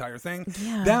watch the entire thing.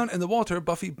 Yeah. Down in the water,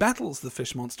 Buffy battles the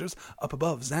fish monsters. Up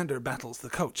above, Xander battles the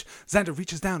coach. Xander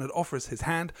reaches down and offers his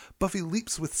hand. Buffy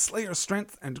leaps with Slayer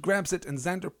strength and grabs it, and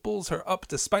Xander pulls her up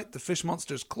despite the fish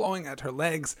monsters clawing at her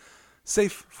legs.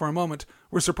 Safe for a moment,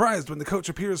 we're surprised when the coach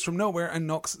appears from nowhere and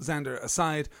knocks Xander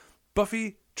aside.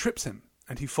 Buffy trips him,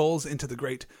 and he falls into the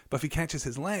grate. Buffy catches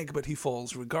his leg, but he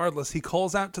falls regardless. He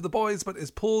calls out to the boys, but is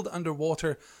pulled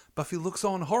underwater. Buffy looks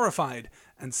on horrified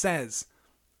and says,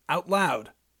 out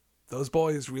loud, those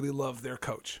boys really love their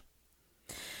coach.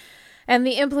 And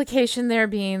the implication there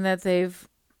being that they've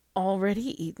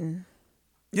already eaten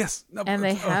Yes. No, and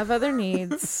they have other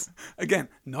needs. Again,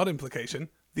 not implication.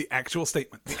 The actual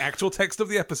statement. The actual text of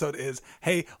the episode is,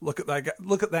 hey, look at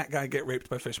that guy get raped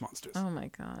by fish monsters. Oh my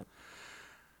God.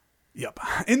 Yep.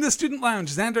 In the student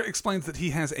lounge, Xander explains that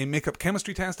he has a makeup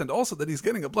chemistry test and also that he's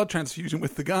getting a blood transfusion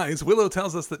with the guys. Willow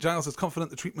tells us that Giles is confident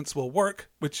the treatments will work,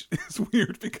 which is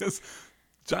weird because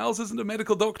Giles isn't a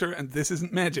medical doctor and this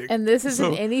isn't magic. And this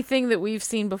isn't So anything that we've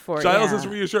seen before. Giles yeah. is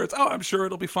reassured. Oh, I'm sure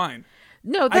it'll be fine.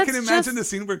 No, that's I can imagine just... the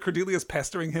scene where Cordelia's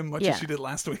pestering him much Yeah. as she did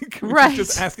last week. Right.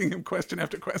 Just asking him question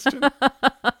after question.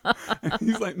 And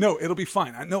he's like, no, it'll be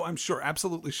fine. I'm sure.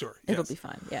 Absolutely sure. It'll Yes. be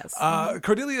fine, yes.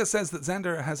 Cordelia says that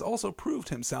Xander has also proved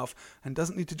himself and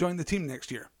doesn't need to join the team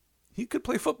next year. He could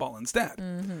play football instead.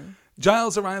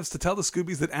 Giles arrives to tell the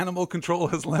Scoobies that Animal Control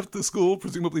has left the school,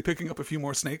 presumably picking up a few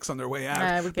more snakes on their way out.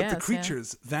 I would but the guess,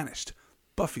 creatures vanished.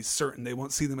 Buffy's certain they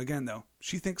won't see them again, though.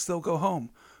 She thinks they'll go home.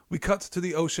 We cut to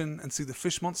the ocean and see the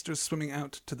fish monsters swimming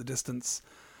out to the distance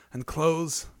and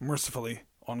close, mercifully,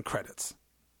 on credits.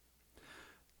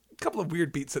 couple of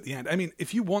weird beats at the end. I mean,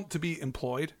 if you want to be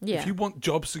employed, if you want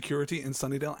job security in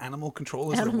Sunnydale, animal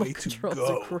control is the way to go. Is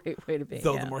a great way to be.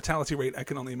 Though the mortality rate, I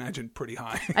can only imagine, pretty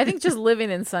high. I think just living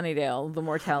in Sunnydale, the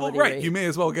mortality right, rate. you may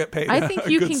as well get paid. I think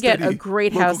you can get a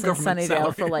great house in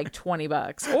Sunnydale for like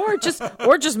 $20,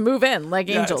 or just move in like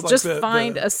Angel. Like just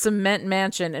find a cement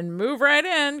mansion and move right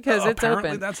in because it's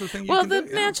open. That's the thing. The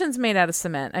mansions made out of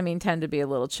cement, I mean, tend to be a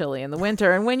little chilly in the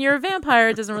winter, and when you're a vampire,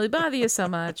 it doesn't really bother you so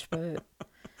much. But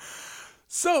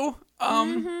so,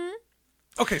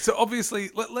 okay, so obviously,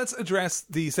 let's address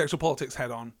the sexual politics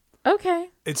head on. Okay.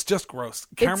 It's just gross.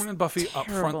 Cameron and Buffy up front,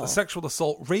 terrible. the sexual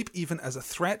assault, rape even as a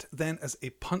threat, then as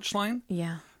a punchline.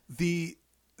 Yeah.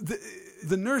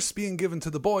 The nurse being given to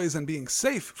the boys and being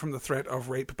safe from the threat of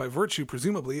rape by virtue,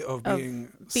 presumably, of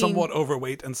being somewhat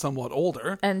overweight and somewhat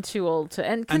older. And too old to...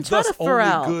 And thus Conchata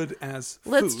Ferrell. only good as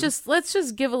food. Let's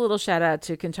just give a little shout out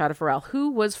to Conchata Ferrell,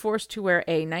 who was forced to wear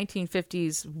a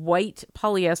 1950s white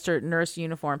polyester nurse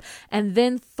uniform and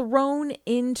then thrown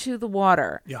into the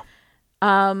water. Yeah.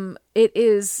 It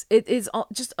is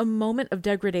just a moment of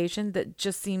degradation that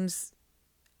just seems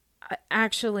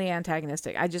actually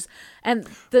antagonistic. And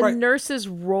the nurse's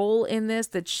role in this,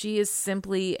 that she is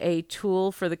simply a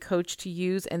tool for the coach to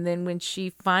use, and then when she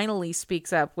finally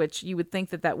speaks up, which you would think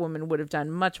that woman would have done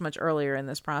much, much earlier in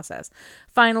this process,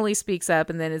 finally speaks up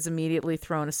and then is immediately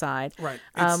thrown aside,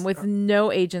 with no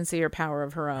agency or power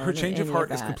of her own. Her change of heart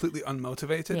is completely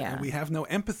unmotivated, and we have no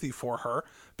empathy for her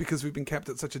because we've been kept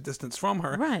at such a distance from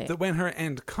her that when her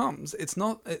end comes, it's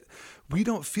not. We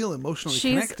don't feel emotionally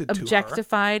connected to her. She's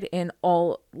objectified in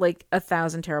all, like,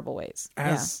 1,000 terrible ways.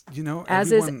 As you know,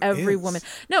 as is every woman.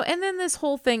 No, and then this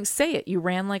whole thing, say it, you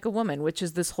ran like a woman, which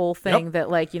is this whole thing that,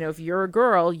 like, you know, if you're a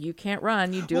girl, you can't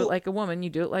run. You do it like a woman. You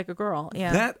do it like a girl.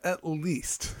 Yeah, that at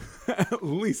least.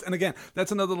 And again,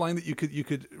 that's another line that you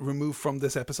could remove from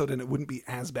this episode, and it wouldn't be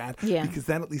as bad. Yeah, because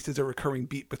that at least is a recurring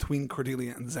beat between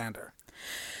Cordelia and Xander.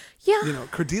 Yeah. You know,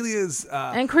 Cordelia's...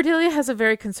 and Cordelia has a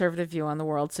very conservative view on the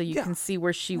world, so you can see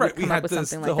where she would come up with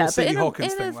something like that. But in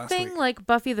a thing like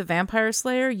Buffy the Vampire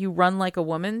Slayer, you run like a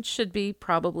woman should be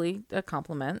probably a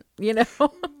compliment, you know?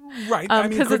 Right. I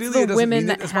mean, because Cordelia it's the women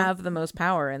that have the most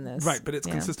power in this. Right, but it's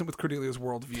consistent with Cordelia's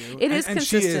worldview. It is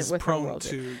consistent and she is with prone her worldview.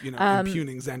 to, you know,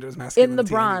 impugning Xander's masculinity. In the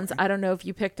Bronze, I don't know if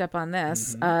you picked up on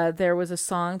this, there was a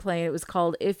song playing. It was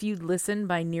called If You'd Listen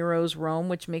by Nero's Rome,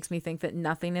 which makes me think that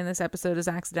nothing in this episode is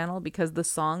accidental, because the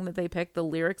song that they picked, the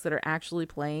lyrics that are actually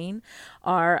playing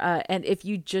are, and if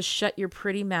you just shut your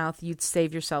pretty mouth, you'd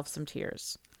save yourself some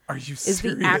tears. Are you serious? Is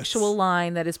the actual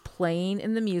line that is playing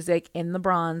in the music in the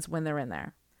Bronze when they're in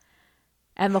there.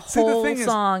 And the whole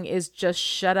song is just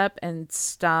shut up and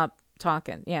stop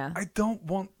talking. Yeah. I don't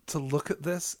want to look at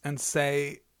this and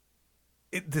say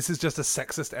this is just a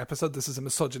sexist episode. This is a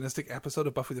misogynistic episode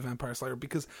of Buffy the Vampire Slayer,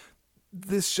 because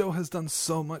this show has done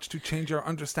so much to change our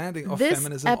understanding of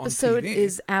feminism on TV. This episode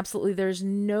is absolutely, there's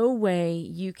no way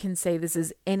you can say this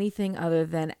is anything other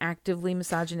than actively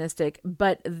misogynistic,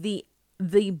 but the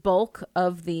bulk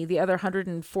of the other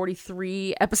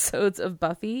 143 episodes of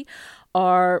Buffy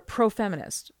are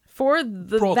pro-feminist for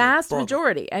the vast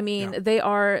majority. I mean,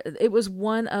 it was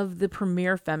one of the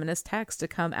premier feminist texts to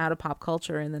come out of pop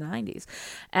culture in the 90s.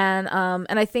 And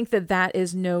I think that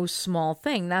is no small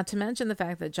thing, not to mention the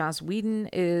fact that Joss Whedon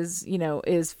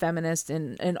is feminist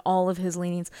in all of his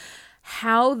leanings.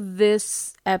 How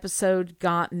this episode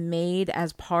got made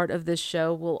as part of this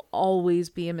show will always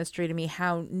be a mystery to me.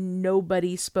 How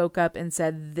nobody spoke up and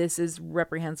said, this is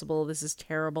reprehensible, this is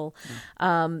terrible.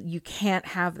 You can't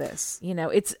have this. You know,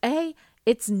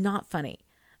 it's not funny.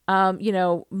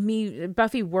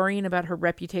 Buffy worrying about her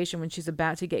reputation when she's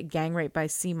about to get gang raped by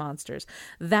sea monsters.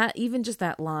 That, even just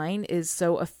that line is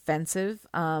so offensive.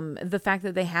 The fact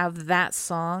that they have that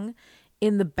song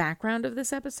in the background of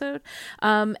this episode.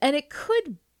 And it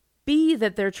could be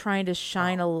that they're trying to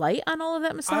shine a light on all of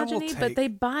that misogyny, but they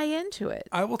buy into it.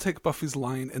 I will take Buffy's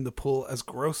line in the pool, as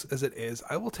gross as it is.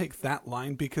 I will take that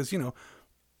line because, you know,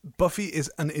 Buffy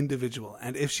is an individual.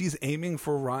 And if she's aiming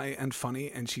for wry and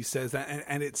funny and she says that,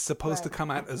 and it's supposed to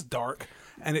come out as dark,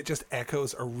 and it just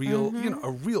echoes a real, a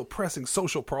real pressing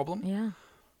social problem. Yeah.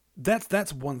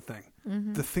 That's one thing.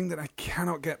 The thing that I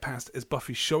cannot get past is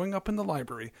Buffy showing up in the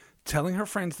library, telling her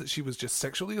friends that she was just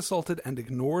sexually assaulted and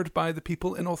ignored by the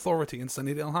people in authority in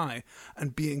Sunnydale High,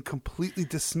 and being completely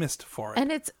dismissed for it.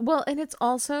 And it's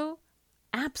also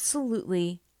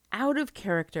absolutely out of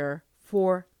character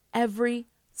for every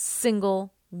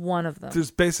single one of them. There's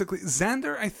basically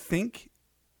Xander, I think,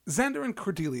 Xander and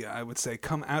Cordelia, I would say,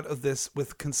 come out of this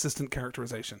with consistent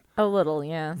characterization. A little,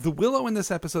 yeah. The Willow in this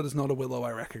episode is not a Willow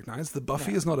I recognize. The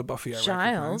Buffy is not a Buffy I recognize.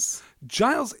 Giles.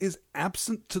 Giles is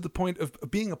absent to the point of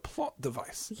being a plot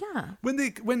device. Yeah.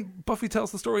 When Buffy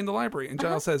tells the story in the library and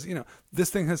Giles says,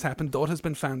 this thing has happened, Dot has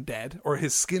been found dead, or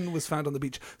his skin was found on the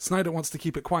beach. Snyder wants to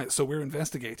keep it quiet, so we're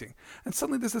investigating. And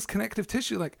suddenly there's this connective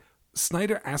tissue, like,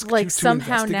 Snyder asked you to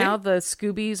somehow investigate. now the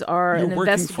Scoobies are You're an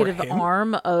working for investigative him.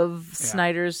 arm of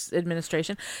Snyder's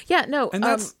administration. Yeah, no. And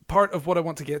that's part of what I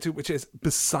want to get to, which is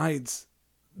besides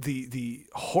the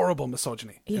horrible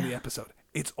misogyny in the episode,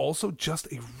 it's also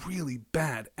just a really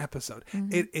bad episode.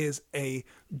 It is a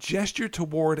gesture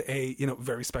toward a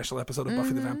very special episode of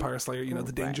Buffy the Vampire Slayer,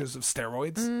 the dangers of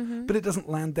steroids, but it doesn't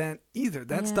land that either.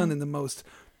 That's done in the most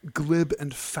glib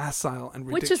and facile and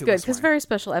ridiculous which is good because way. very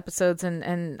special episodes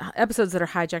and episodes that are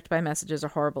hijacked by messages are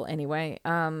horrible anyway.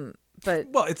 But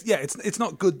well, it's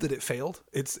not good that it failed.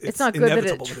 It's not good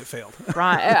inevitable that it failed.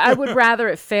 right, I would rather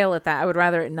it fail at that. I would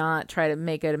rather it not try to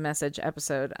make it a message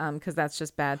episode because that's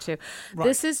just bad too. Right.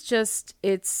 This is just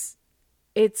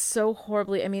it's so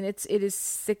horribly. I mean, it is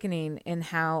sickening in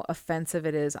how offensive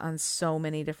it is on so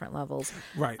many different levels.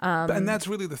 Right. And that's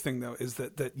really the thing, though, is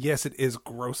that yes, it is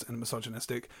gross and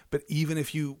misogynistic, but even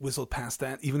if you whistle past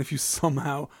that, even if you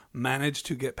somehow manage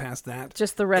to get past that,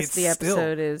 just the rest of the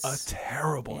episode is a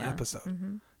terrible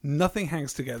episode. Nothing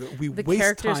hangs together. We the waste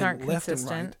characters time aren't left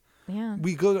consistent. and right. Yeah.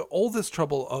 We go to all this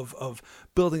trouble of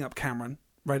building up Cameron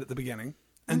right at the beginning,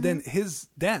 and then his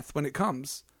death, when it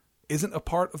comes, isn't a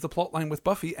part of the plot line with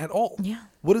Buffy at all. Yeah.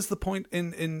 What is the point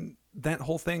in that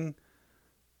whole thing?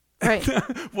 Right.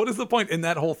 What is the point in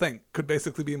that whole thing? Could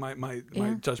basically be my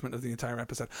judgment of the entire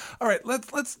episode. All right,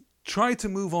 let's try to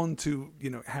move on to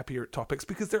happier topics,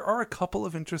 because there are a couple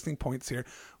of interesting points here.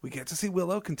 We get to see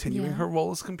Willow continuing her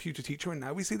role as computer teacher, and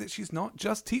now we see that she's not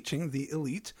just teaching the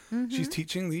elite; she's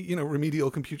teaching the remedial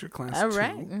computer class too,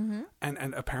 right.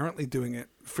 and apparently doing it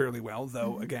fairly well.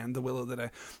 Though again, the Willow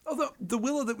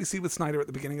that we see with Snyder at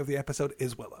the beginning of the episode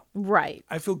is Willow. Right.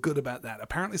 I feel good about that.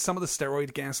 Apparently, some of the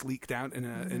steroid gas leaked out in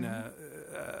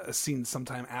a scene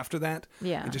sometime after that,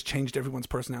 and just changed everyone's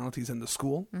personalities in the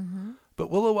school. But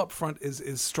Willow up front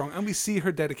is strong, and we see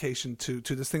her dedication to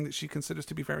this thing that she considers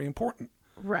to be very important.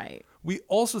 Right. We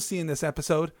also see in this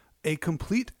episode a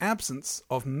complete absence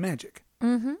of magic.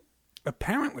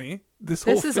 Apparently, this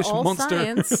whole is fish all monster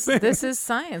science. thing This is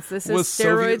science. This is was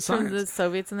steroids Soviet from the science.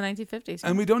 Soviets in the 1950s.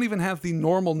 And we don't even have the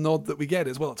normal nod that we get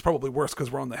as well. It's probably worse because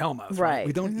we're on the Hellmouth. Right.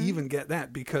 We don't even get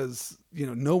that because,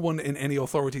 no one in any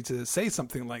authority to say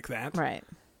something like that Right.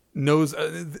 knows.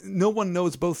 No one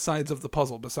knows both sides of the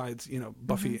puzzle besides,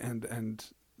 Buffy and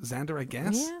Xander, I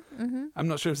guess. Yeah. I'm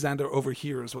not sure if Xander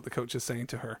overhears what the coach is saying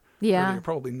to her. Yeah. Earlier.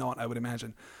 Probably not, I would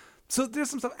imagine. So there's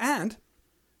some stuff. And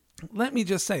let me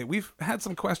just say, we've had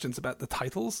some questions about the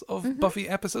titles of Buffy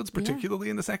episodes, particularly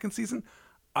in the second season.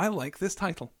 I like this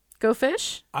title. Go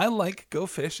Fish? I like Go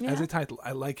Fish as a title.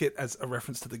 I like it as a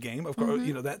reference to the game. Of course,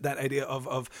 that idea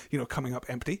of coming up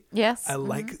empty. Yes. I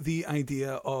like the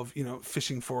idea of,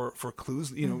 fishing for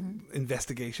clues,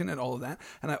 investigation and all of that.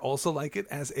 And I also like it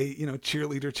as a,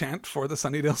 cheerleader chant for the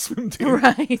Sunnydale swim team.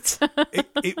 Right.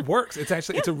 It works.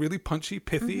 It's a really punchy,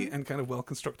 pithy, and kind of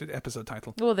well-constructed episode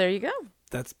title. Well, there you go.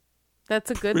 That's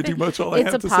a good pretty thing. much all I It's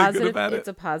have a to say positive, good about it. It's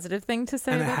a positive thing to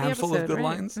say And a about the handful episode. of good right?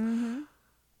 lines.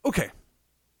 Okay.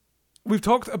 We've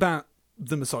talked about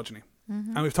the misogyny.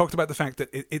 And we've talked about the fact that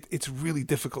it's really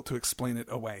difficult to explain it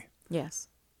away. Yes.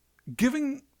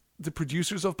 Giving the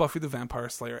producers of Buffy the Vampire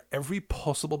Slayer every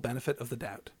possible benefit of the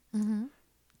doubt,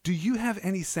 do you have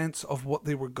any sense of what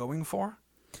they were going for?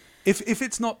 If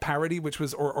it's not parody, which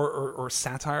was or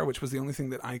satire, which was the only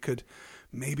thing that I could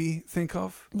maybe think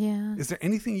of, Yeah. is there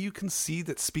anything you can see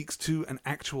that speaks to an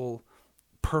actual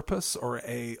purpose or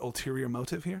a ulterior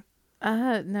motive here?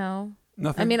 No.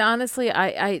 Nothing. I mean, honestly,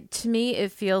 I to me,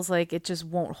 it feels like it just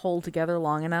won't hold together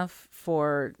long enough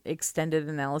for extended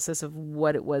analysis of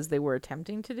what it was they were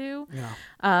attempting to do.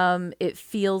 Yeah. It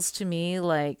feels to me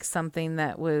like something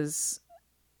that was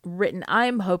written.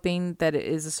 I'm hoping that it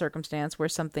is a circumstance where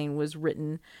something was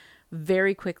written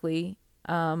very quickly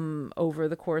over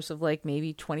the course of like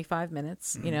maybe 25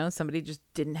 minutes. Somebody just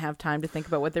didn't have time to think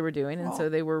about what they were doing, and so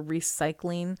they were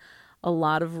recycling a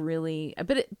lot of really,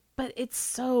 but it's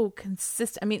so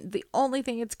consistent. I mean, the only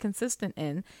thing it's consistent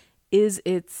in is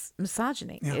its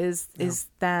misogyny, Yeah. is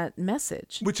that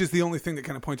message. Which is the only thing that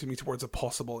kind of pointed me towards a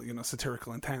possible,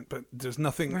 satirical intent. But there's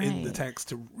nothing in the Right. text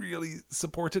to really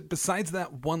support it besides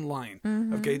that one line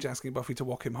of Gage asking Buffy to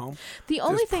walk him home. The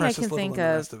only There's thing I precious can little think in the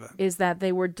rest of it. is that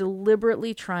they were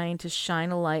deliberately trying to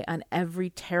shine a light on every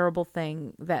terrible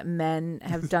thing that men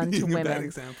have done to Being a bad women.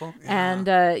 example. And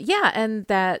and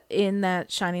that in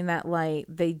that shining that light,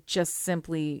 they just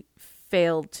simply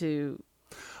failed to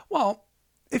Well,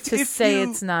 if say you,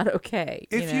 it's not okay.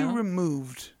 if you know? you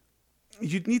removed,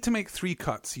 you'd need to make 3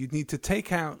 cuts. You'd need to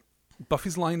take out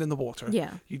Buffy's line in the water.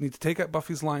 Yeah. You'd need to take out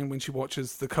Buffy's line when she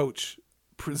watches the coach,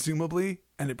 presumably,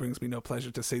 and it brings me no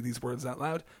pleasure to say these words out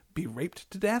loud, be raped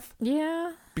to death.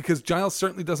 Yeah. Because Giles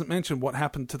certainly doesn't mention what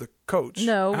happened to the coach.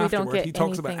 No, we don't afterward. get He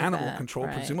talks about anything of animal that, control.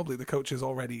 right. Presumably, the coach is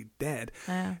already dead.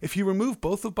 Yeah. If you remove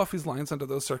both of Buffy's lines under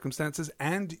those circumstances,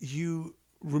 and you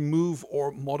remove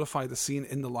or modify the scene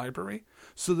in the library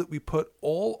so that we put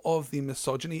all of the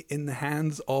misogyny in the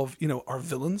hands of, our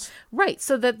villains. Right,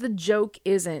 so that the joke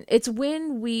isn't. It's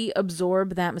when we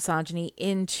absorb that misogyny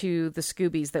into the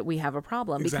Scoobies that we have a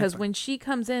problem. Because Exactly. when she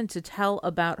comes in to tell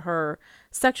about her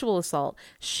sexual assault,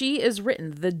 she is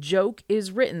written, the joke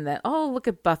is written that, oh, look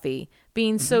at Buffy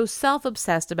being so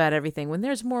self-obsessed about everything when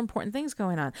there's more important things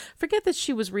going on. Forget that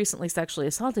she was recently sexually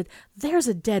assaulted. There's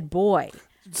a dead boy.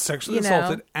 Sexually You know?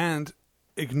 assaulted and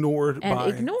ignored And by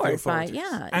ignored the by- authorities.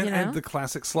 yeah, and the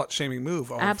classic slut-shaming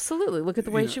move of, Absolutely. Look at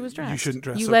the way she was dressed. You shouldn't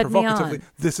dress You so led me provocatively. on.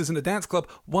 This isn't a dance club.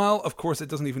 While, of course, it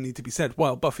doesn't even need to be said,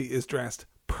 while Buffy is dressed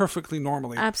perfectly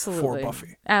normally Absolutely. for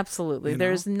Buffy. Absolutely. You know?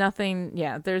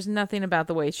 There's nothing about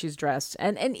the way she's dressed.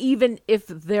 And even if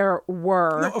there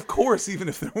were, No, of course, even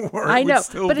if there were, I it would know,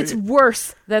 still but be. it's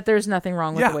worse that there's nothing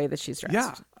wrong with Yeah. the way that she's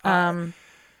dressed. Yeah.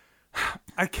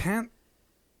 I can't.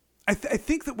 I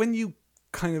think that when you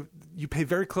you pay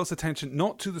very close attention,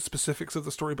 not to the specifics of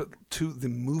the story, but to the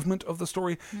movement of the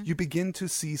story, you begin to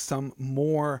see some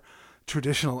more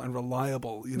traditional and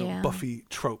reliable, Yeah. Buffy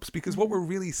tropes. Because what we're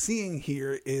really seeing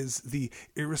here is the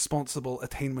irresponsible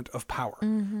attainment of power.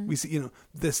 We see,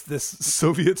 this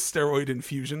Soviet steroid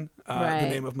infusion, Right. the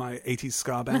name of my 80s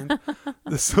ska band.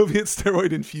 The Soviet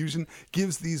steroid infusion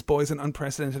gives these boys an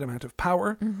unprecedented amount of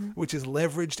power, which is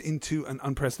leveraged into an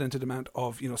unprecedented amount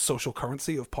of, social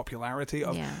currency, of popularity.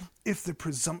 Of Yeah. If the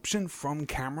presumption from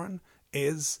Cameron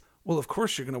is, well, of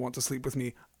course you're going to want to sleep with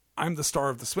me, I'm the star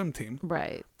of the swim team,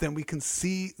 Right. then we can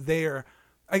see there,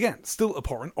 again, still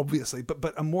abhorrent, obviously,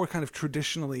 but a more kind of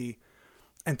traditionally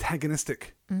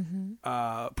antagonistic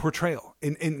portrayal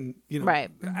in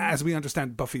Right. as we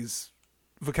understand Buffy's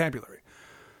vocabulary.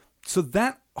 So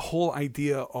that whole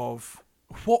idea of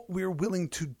what we're willing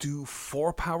to do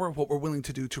for power, what we're willing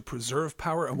to do to preserve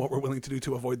power, and what we're willing to do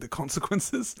to avoid the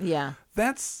consequences, Yeah.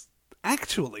 that's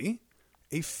actually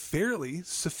a fairly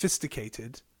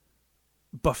sophisticated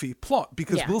Buffy plot,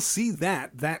 because Yeah. we'll see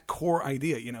that core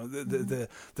idea,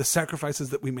 the sacrifices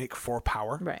that we make for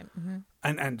power, Right.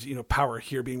 and power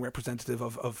here being representative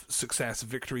of success,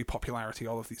 victory, popularity,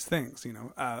 all of these things,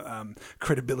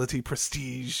 credibility,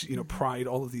 prestige, pride,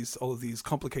 all of these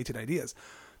complicated ideas.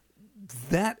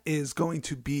 That is going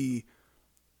to be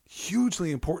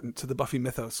hugely important to the Buffy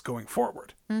mythos going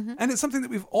forward. And it's something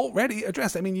that we've already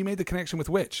addressed. I mean, you made the connection with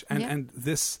Witch, and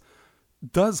this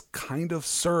does kind of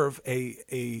serve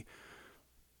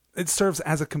it serves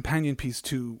as a companion piece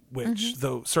to Witch,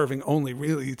 though serving only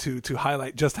really to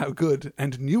highlight just how good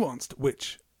and nuanced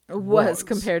Witch was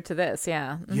compared to this.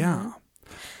 Yeah. Yeah.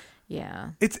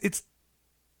 Yeah. It's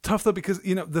tough though, because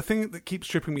the thing that keeps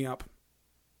tripping me up,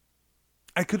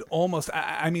 I could almost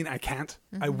I can't.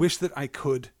 I wish that I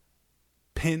could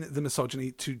pin the misogyny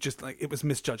to just like it was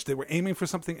misjudged. They were aiming for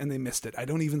something and they missed it. I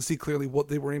don't even see clearly what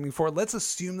they were aiming for. Let's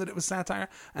assume that it was satire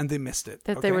and they missed it.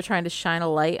 That they were trying to shine a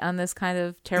light on this kind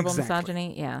of terrible Exactly.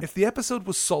 misogyny. Yeah. If the episode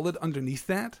was solid underneath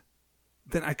that,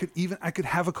 then I could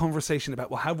have a conversation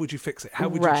about, well, how would you fix it? How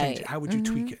would you change it? How would you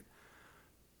tweak it?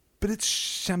 But it's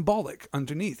shambolic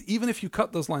underneath. Even if you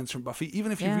cut those lines from Buffy,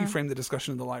 even if you reframe the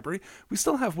discussion in the library, we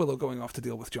still have Willow going off to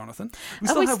deal with Jonathan. We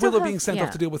still have Willow being sent off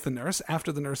to deal with the nurse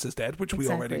after the nurse is dead, which we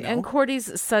already know. And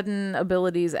Cordy's sudden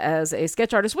abilities as a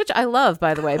sketch artist, which I love,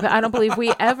 by the way, but I don't believe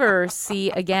we ever see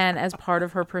again as part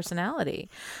of her personality.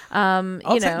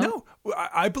 No,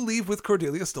 I believe with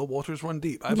Cordelia still waters run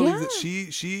deep. I believe that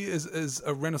she is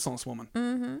a Renaissance woman,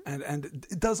 and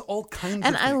it does all kinds of things.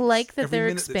 And I like that every they're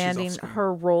minute that she's expanding off screen.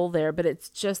 her role there, but it's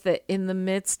just that in the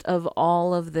midst of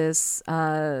all of this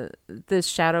this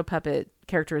shadow puppet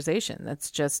characterization, that's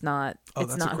just not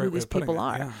it's not who these people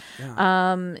are.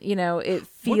 Yeah. It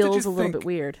feels a little bit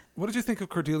weird. What did you think of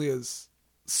Cordelia's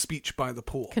speech by the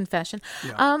pool? Confession.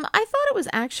 Yeah. I thought it was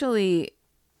actually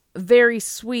very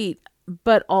sweet,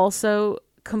 but also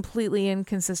completely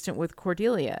inconsistent with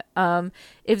Cordelia.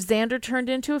 If Xander turned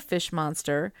into a fish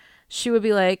monster, she would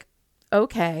be like,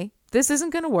 okay, this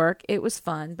isn't going to work. It was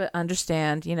fun, but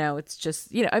understand, it's just,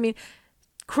 I mean,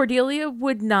 Cordelia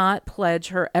would not pledge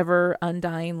her ever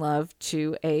undying love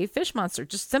to a fish monster.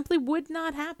 Just simply would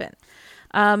not happen.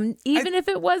 Even if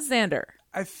it was Xander.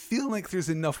 I feel like there's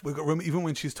enough wiggle room, even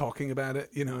when she's talking about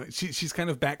it. She's kind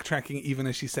of backtracking even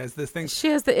as she says this thing. She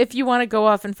has if you want to go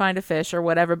off and find a fish or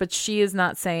whatever, but she is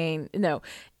not saying no.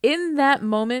 In that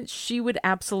moment, she would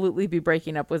absolutely be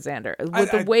breaking up with Xander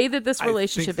with the way that this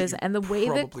relationship is and the way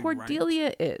that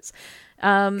Cordelia is.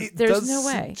 There's no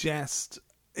way.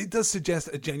 It does suggest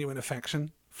a genuine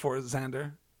affection for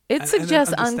Xander. It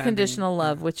suggests unconditional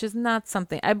love, which is not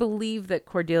something. I believe that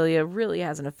Cordelia really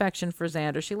has an affection for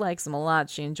Xander. She likes him a lot.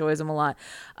 She enjoys him a lot.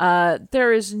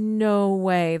 There is no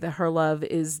way that her love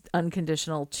is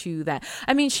unconditional to that.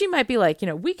 I mean, she might be like,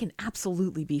 we can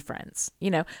absolutely be friends,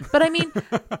 But I mean,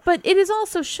 but it is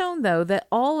also shown, though, that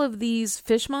all of these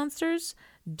fish monsters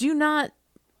do not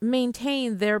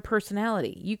maintain their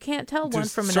personality. You can't tell one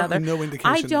from another. No indication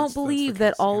I don't that's believe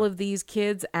that all of these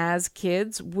kids as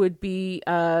kids would be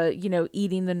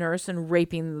eating the nurse and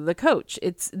raping the coach.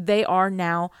 They are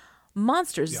now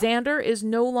monsters. Yeah. Xander is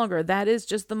no longer. That is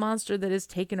just the monster that has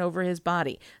taken over his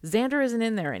body. Xander isn't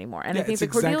in there anymore. And I think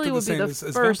that Cordelia would be the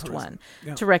first one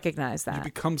to recognize that. You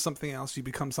become something else. You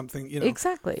become something,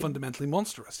 exactly. fundamentally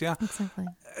monstrous. Yeah. Exactly.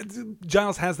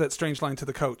 Giles has that strange line to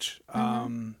the coach.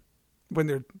 When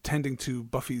they're tending to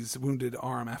Buffy's wounded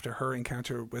arm after her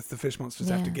encounter with the fish monsters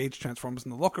after Gage transforms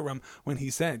in the locker room, when he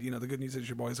said, the good news is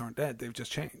your boys aren't dead, they've just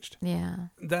changed. Yeah.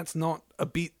 That's not a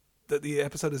beat that the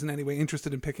episode is in any way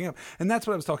interested in picking up. And that's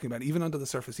what I was talking about, even under the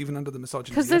surface, even under the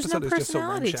misogyny. Because there's no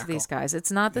personality to these guys.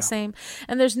 It's not the same.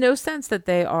 And there's no sense that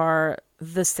they are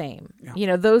the same.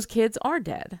 Yeah. Those kids are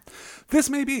dead. This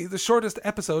may be the shortest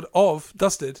episode of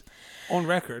Dusted on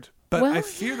record. But I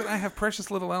fear that I have precious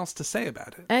little else to say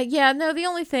about it. The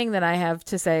only thing that I have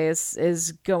to say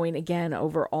is going again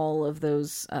over all of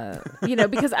those,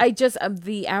 because I just,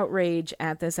 the outrage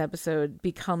at this episode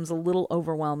becomes a little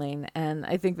overwhelming. And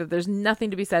I think that there's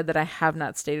nothing to be said that I have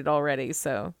not stated already.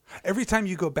 So every time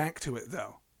you go back to it,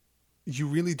 though, you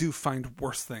really do find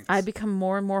worse things. I become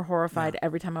more and more horrified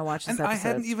every time I watch this episode. I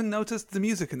hadn't even noticed the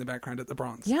music in the background at the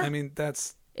Bronze. Yeah. I mean,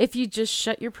 that's... If you just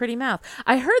shut your pretty mouth.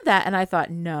 I heard that and I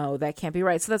thought, no, that can't be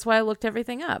right. So that's why I looked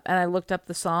everything up. And I looked up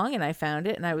the song and I found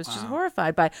it and I was just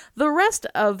horrified by the rest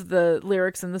of the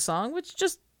lyrics in the song, which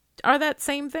just are that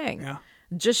same thing. Yeah.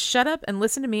 Just shut up and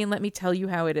listen to me and let me tell you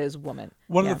how it is, woman.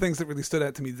 One of the things that really stood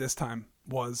out to me this time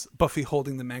was Buffy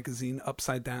holding the magazine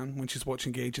upside down when she's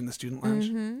watching Gage in the student lounge,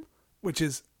 which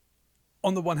is...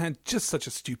 on the one hand, just such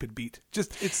a stupid beat.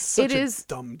 It's such a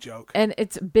dumb joke. And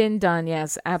it's been done,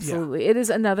 yes, absolutely. Yeah. It is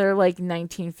another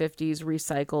 1950s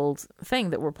recycled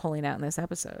thing that we're pulling out in this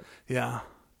episode. Yeah.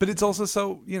 But it's also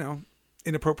so,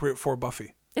 inappropriate for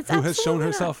Buffy. Who has shown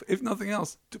herself, if nothing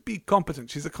else, to be competent.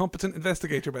 She's a competent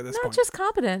investigator by this point. Not just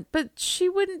competent, but she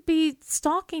wouldn't be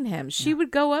stalking him. She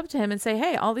would go up to him and say,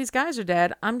 hey, all these guys are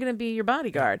dead. I'm going to be your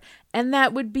bodyguard. And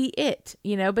that would be it,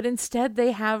 But instead,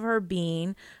 they have her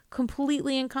being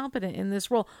completely incompetent in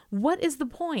this role. What is the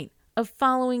point of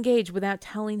following Gage without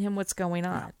telling him what's going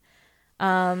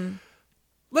on?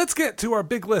 Let's get to our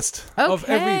big list of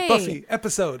every Buffy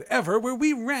episode ever, where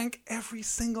we rank every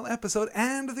single episode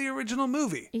and the original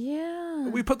movie. Yeah.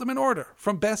 We put them in order,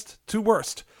 from best to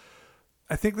worst.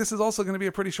 I think this is also going to be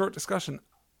a pretty short discussion.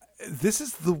 This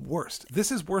is the worst.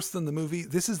 This is worse than the movie.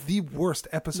 This is the worst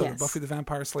episode of Buffy the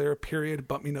Vampire Slayer, period,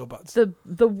 but me no buts.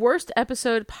 The worst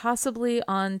episode possibly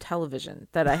on television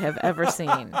that I have ever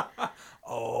seen.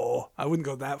 Oh, I wouldn't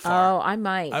go that far. Oh, I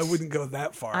might. I wouldn't go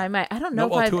that far. I might. I don't know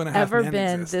if I've ever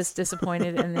been this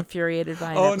disappointed and infuriated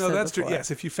by an episode no, that's before. True.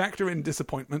 Yes, if you factor in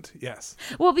disappointment, yes.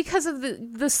 Well, because of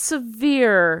the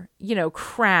severe,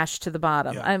 crash to the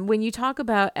bottom. Yeah. When you talk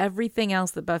about everything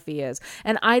else that Buffy is,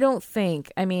 and I don't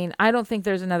think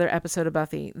there's another episode of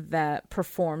Buffy that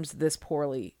performs this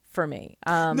poorly for me.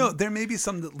 No, there may be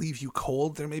some that leave you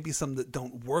cold. There may be some that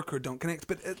don't work or don't connect.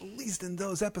 But at least in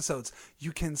those episodes,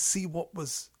 you can see what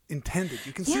was intended.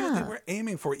 You can see what they were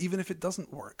aiming for, even if it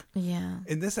doesn't work. Yeah.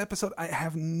 In this episode, I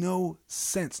have no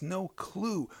sense, no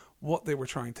clue what they were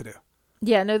trying to do.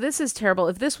 Yeah, no, this is terrible.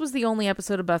 If this was the only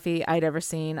episode of Buffy I'd ever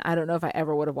seen, I don't know if I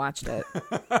ever would have watched it.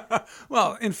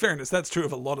 Well, in fairness, that's true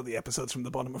of a lot of the episodes from the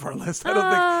bottom of our list. I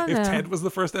don't think if Ted was the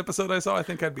first episode I saw, I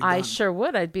think I'd be done. I sure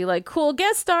would. I'd be like, cool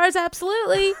guest stars,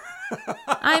 absolutely.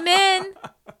 I'm in.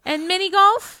 And mini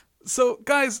golf? So,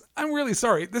 guys, I'm really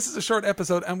sorry. This is a short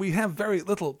episode, and we have very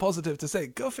little positive to say.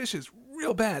 Go Fish is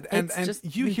real bad, and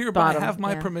you hereby have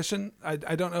my permission.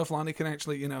 I don't know if Lonnie can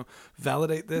actually,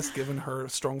 validate this, given her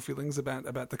strong feelings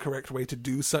about the correct way to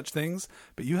do such things.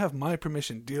 But you have my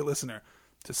permission, dear listener,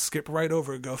 to skip right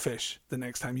over Go Fish the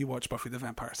next time you watch Buffy the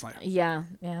Vampire Slayer. Yeah.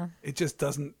 It just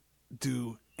doesn't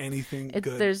do anything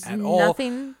good there's at all.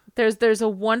 Nothing. There's a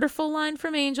wonderful line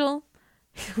from Angel.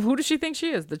 Who does she think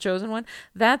she is? The chosen one?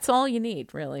 That's all you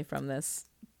need, really, from this.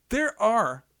 There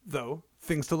are, though,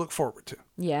 things to look forward to.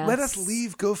 Yes. Let us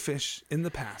leave Go Fish in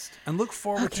the past and look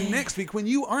forward to next week when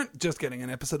you aren't just getting an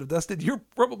episode of Dusted. You're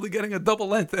probably getting a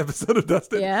double-length episode of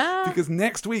Dusted. Yeah. Because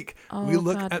next week we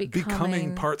look at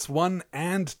Becoming Parts 1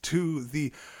 and 2,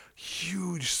 the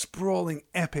huge, sprawling,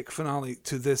 epic finale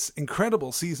to this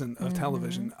incredible season of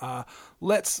television.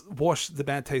 Let's wash the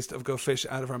bad taste of Go Fish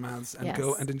out of our mouths and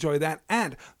go and enjoy that.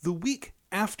 And the week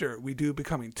after we do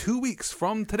Becoming, 2 weeks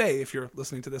from today, if you're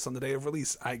listening to this on the day of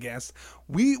release, I guess,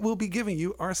 we will be giving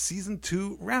you our season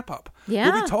 2 wrap-up. Yeah.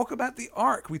 Where we talk about the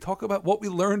arc. We talk about what we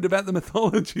learned about the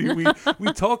mythology.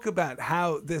 We talk about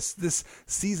how this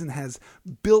season has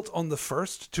built on the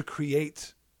first to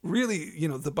create really,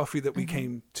 the Buffy that we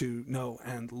came to know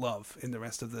and love in the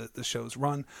rest of the show's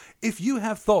run. If you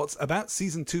have thoughts about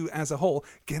season 2 as a whole,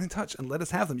 get in touch and let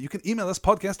us have them. You can email us,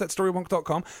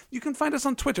 podcast@storywonk.com. You can find us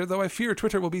on Twitter, though I fear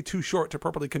Twitter will be too short to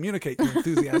properly communicate your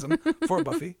enthusiasm for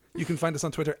Buffy. You can find us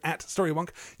on Twitter @storywonk.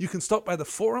 You can stop by the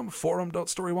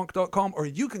forum.storywonk.com, or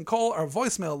you can call our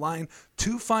voicemail line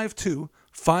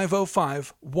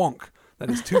 252-505-WONK. That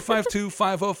is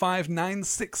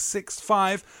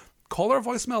 252-505-9665. Call our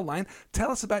voicemail line.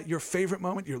 Tell us about your favorite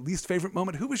moment, your least favorite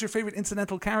moment. Who was your favorite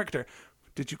incidental character?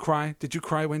 Did you cry? Did you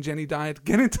cry when Jenny died?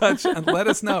 Get in touch and let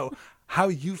us know how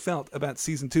you felt about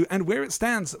season 2 and where it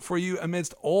stands for you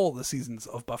amidst all the seasons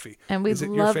of Buffy. And we'd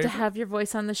love to have your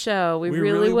voice on the show. We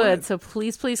really would. So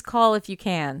please call if you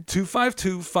can.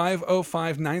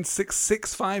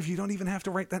 252-505-9665. You don't even have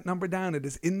to write that number down. It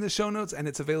is in the show notes, and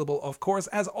it's available, of course,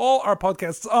 as all our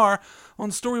podcasts are,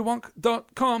 on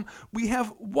storywonk.com. We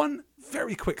have one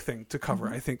very quick thing to cover,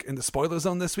 I think, in the spoiler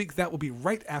zone this week. That will be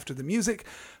right after the music.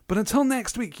 But until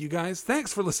next week, you guys,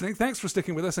 thanks for listening. Thanks for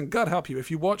sticking with us, and God help you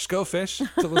if you watch Go Fish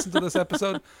to listen to this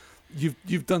episode.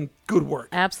 You've done good work.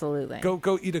 Absolutely.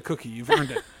 Go eat a cookie. You've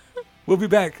earned it. We'll be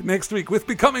back next week with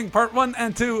Becoming Part 1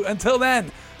 and 2. Until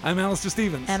then, I'm Alistair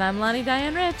Stevens. And I'm Lonnie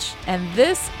Diane Rich. And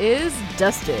this is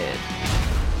Dusted.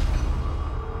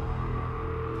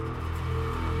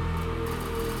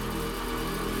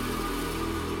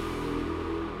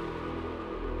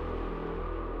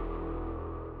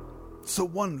 So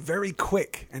one very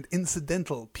quick and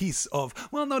incidental piece of,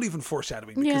 well, not even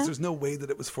foreshadowing, because there's no way that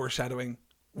it was foreshadowing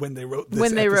when they wrote this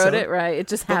When they episode. wrote it, right. It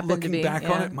just happened to be. Looking back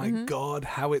on it, my God,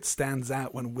 how it stands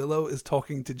out when Willow is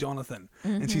talking to Jonathan.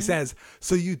 And she says,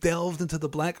 so you delved into the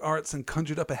black arts and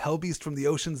conjured up a hellbeast from the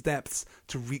ocean's depths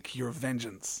to wreak your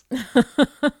vengeance.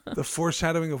 The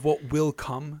foreshadowing of what will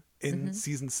come in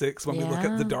season 6 when we look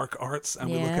at the dark arts and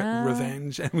we look at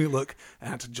revenge and we look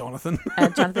at Jonathan.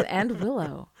 At Jonathan and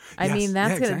Willow. I mean,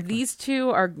 that's exactly. These two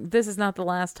are, this is not the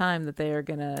last time that they are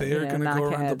going to knock go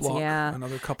around heads. the block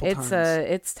another couple times.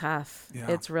 It's tough. Yeah.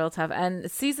 It's real tough.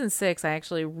 And season 6 I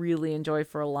actually really enjoy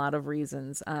for a lot of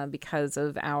reasons, because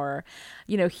of our,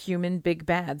 human big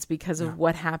bads, because of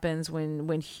what happens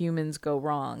when humans go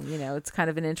wrong. It's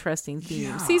kind of an interesting theme.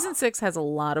 Yeah. Season 6 has a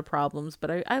lot of problems,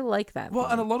 but I like that. Well,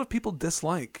 and a lot of people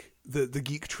dislike the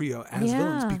geek trio as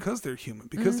villains because they're human,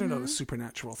 because they're not a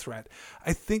supernatural threat.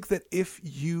 I think that if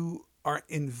you are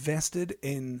invested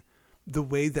in the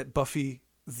way that Buffy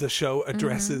the show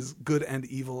addresses good and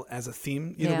evil as a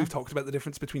theme, we've talked about the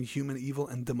difference between human evil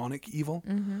and demonic evil.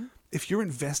 If you're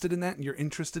invested in that and you're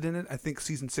interested in it, I think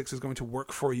season 6 is going to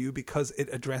work for you because it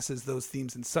addresses those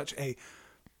themes in such a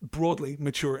broadly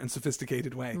mature and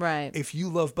sophisticated way. Right. If you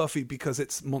love Buffy because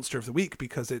it's Monster of the Week,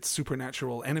 because it's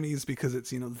supernatural enemies, because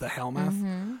it's the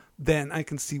Hellmouth, then I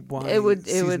can see why it would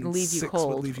season leave you 6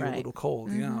 cold. would leave you right. a little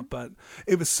cold. Yeah, but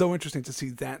it was so interesting to see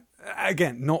that.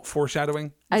 Again, not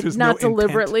foreshadowing. There's not no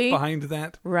deliberately intent behind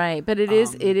that. Right, but it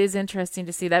is interesting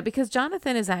to see that, because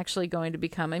Jonathan is actually going to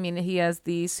become, he has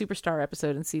the Superstar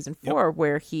episode in season 4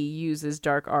 where he uses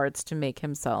dark arts to make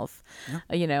himself,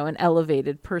 an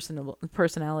elevated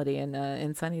personality in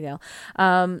Sunnydale.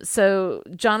 So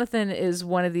Jonathan is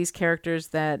one of these characters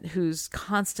who's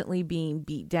constantly being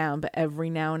beat down, but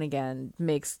every now and again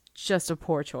makes just a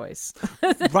poor choice.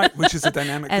 Right, which is a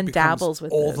dynamic and that dabbles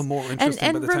with all this. the more interesting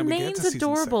and by the time we get remains to season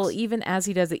adorable 6. even as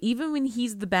he does it. Even when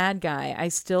he's the bad guy, I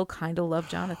still kind of love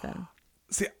Jonathan.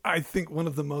 See, I think one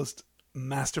of the most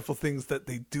masterful things that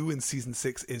they do in season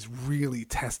 6 is really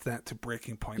test that to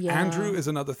breaking point. Yeah. Andrew is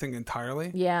another thing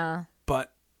entirely. Yeah.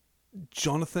 But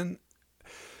Jonathan,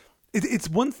 it's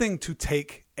one thing to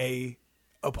take a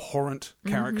abhorrent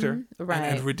character right.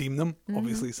 and redeem them.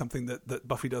 Obviously something that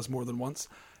Buffy does more than once.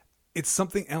 It's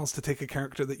something else to take a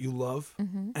character that you love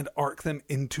and arc them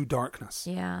into darkness.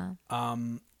 Yeah.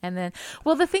 And then,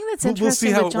 well, the thing that's interesting we'll see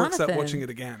how with it works Jonathan, out watching it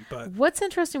again. But what's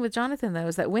interesting with Jonathan, though,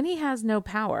 is that when he has no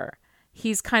power,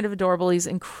 he's kind of adorable. He's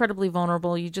incredibly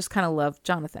vulnerable. You just kind of love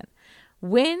Jonathan.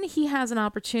 When he has an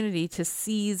opportunity to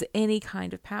seize any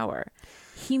kind of power,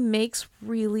 he makes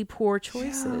really poor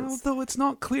choices. Yeah, although it's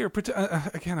not clear.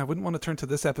 Again, I wouldn't want to turn to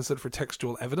this episode for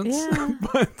textual evidence. Yeah.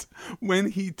 But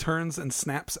when he turns and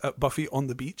snaps at Buffy on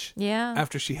the beach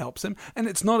after she helps him, and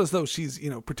it's not as though she's,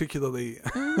 particularly,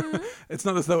 it's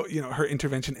not as though, her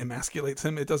intervention emasculates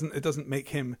him. It doesn't make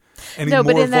him any more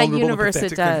but in that vulnerable universe and it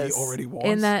pathetic does. than he already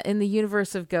was. In the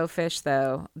universe of Go Fish,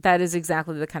 though, that is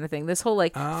exactly the kind of thing. This whole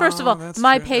first of all, that's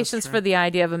my true, patience that's for the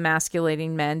idea of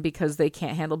emasculating men because they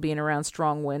can't handle being around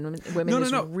strong women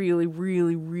is really,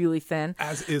 really, really thin.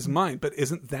 As is mine, but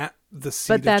isn't that the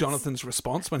seed of Jonathan's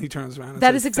response when he turns around? And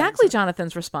that says, is exactly "Thanks."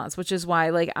 Jonathan's response, which is why,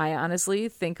 I honestly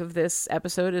think of this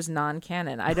episode as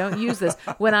non-canon. I don't use this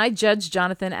when I judge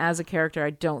Jonathan as a character.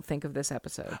 I don't think of this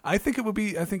episode. I think it would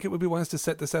be wise to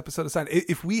set this episode aside.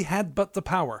 If we had but the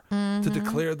power to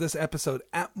declare this episode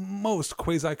at most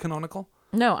quasi-canonical.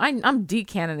 No, I'm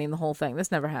decanoning the whole thing.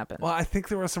 This never happened. Well, I think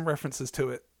there are some references to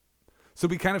it. So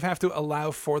we kind of have to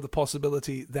allow for the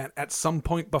possibility that at some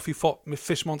point Buffy fought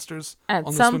fish monsters at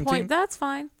on the some swim point. team. That's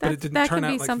fine. But it didn't that turn can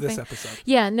out be like something. this episode.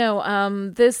 Yeah,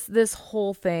 no. This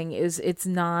whole thing it's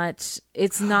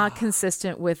not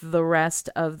consistent with the rest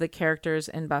of the characters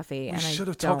in Buffy. We should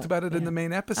have talked about it in the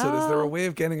main episode. Is there a way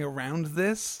of getting around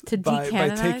this to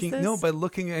decanonize by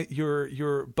looking at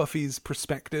your Buffy's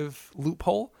perspective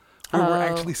loophole? Where we're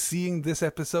actually seeing this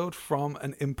episode from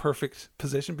an imperfect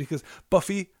position because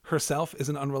Buffy herself is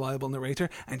an unreliable narrator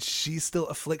and she's still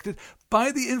afflicted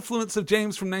by the influence of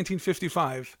James from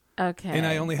 1955. Okay. And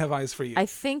I Only Have Eyes for You. I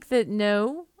think that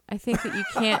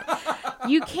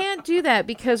you can't do that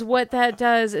because what that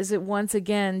does is it once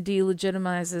again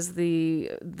delegitimizes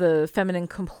the feminine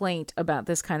complaint about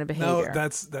this kind of behavior. No,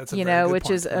 that's a very good which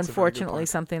point. is That's unfortunately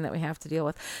something that we have to deal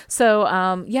with. So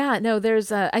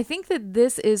there's I think that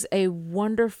this is a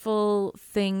wonderful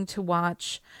thing to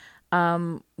watch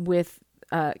with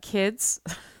kids.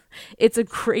 It's a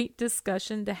great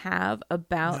discussion to have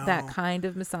about that kind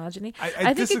of misogyny.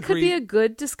 I think it could be a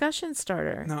good discussion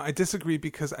starter. No, I disagree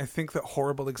because I think that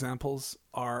horrible examples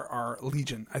are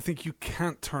legion. I think you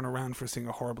can't turn around for seeing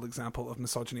a horrible example of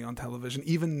misogyny on television,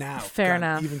 even now. Fair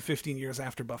enough. Even 15 years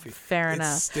after Buffy. Fair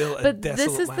enough. It's still a but desolate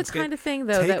this is landscape. the kind of thing,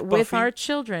 though, that with our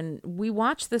children, we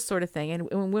watch this sort of thing, and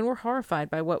when we're horrified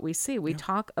by what we see, we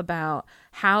talk about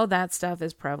how that stuff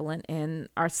is prevalent in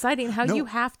our society and how you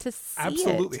have to see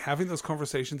absolutely. it. Having those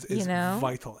conversations is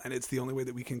vital, and it's the only way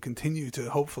that we can continue to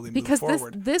hopefully move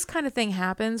forward. Because this kind of thing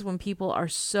happens when people are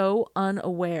so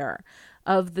unaware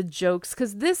of the jokes,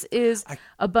 because this is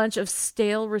a bunch of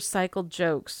stale recycled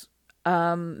jokes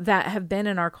that have been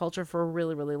in our culture for a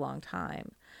really, really long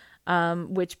time,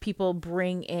 which people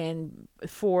bring in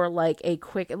for a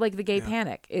quick, the gay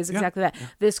panic is exactly that.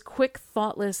 This quick,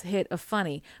 thoughtless hit of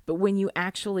funny, but when you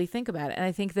actually think about it, and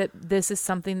I think that this is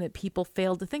something that people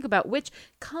fail to think about, which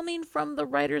coming from the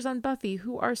writers on Buffy,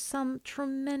 who are some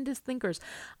tremendous thinkers,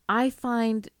 I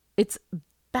find it's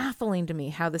baffling to me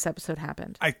how this episode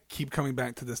happened. I keep coming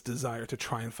back to this desire to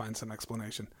try and find some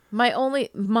explanation.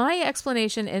 My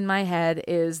explanation in my head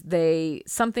is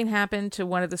something happened to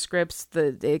one of the scripts,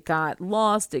 it got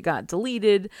lost, it got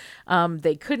deleted,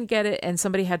 they couldn't get it, and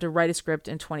somebody had to write a script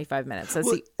in 25 minutes.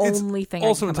 That's the only thing.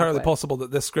 Also entirely possible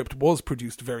that this script was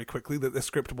produced very quickly, that this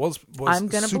script was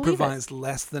supervised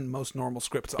less than most normal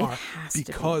scripts are,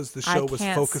 because the show was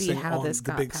focusing on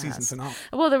the big season finale.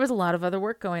 Well, there was a lot of other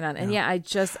work going on, and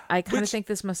I kind of think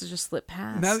this must have just slipped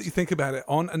past. Now that you think about it,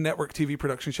 on a network TV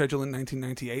production schedule in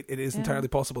 1998, it is entirely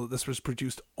possible that this was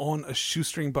produced on a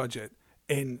shoestring budget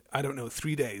in,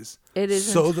 3 days. It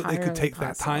is so that they could take possible.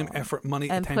 that time, effort, money,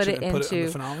 and attention, put it and put into it in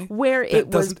the finale. Where that it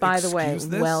was, by the way,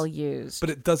 this, well used. But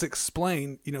it does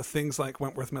explain, things like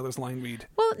Wentworth Miller's line read.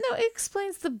 Well, no, it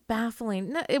explains the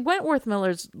baffling. No, Wentworth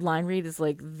Miller's line read is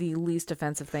the least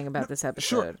offensive thing about this episode.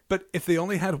 Sure, but if they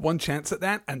only had one chance at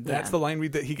that, and that's the line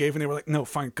read that he gave, and they were like, no,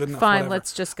 fine, good enough, fine, whatever.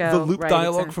 Let's just go. The loop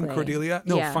dialogue from Cordelia,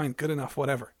 no, yeah. fine, good enough,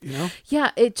 whatever,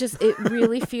 Yeah, it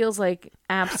really feels like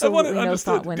absolutely no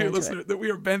thought went dear into listener, it. that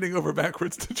we are bending over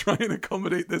backwards to try and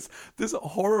accommodate this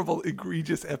horrible,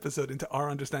 egregious episode into our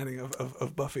understanding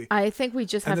of Buffy. I think we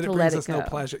just And have that to it let brings it us go. no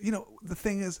pleasure. You know, the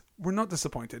thing is, we're not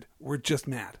disappointed. We're just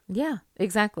mad. Yeah,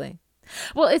 exactly.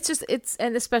 Well,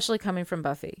 and especially coming from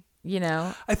Buffy, you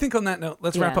know. I think on that note,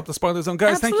 let's wrap Yeah. up the Spoiler Zone.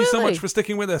 Guys, thank you so Absolutely. much for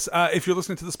sticking with us. If you're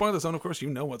listening to the Spoiler Zone, of course, you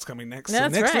know what's coming next.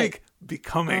 That's so next right. week,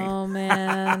 Becoming. Oh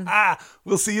man.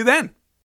 We'll see you then.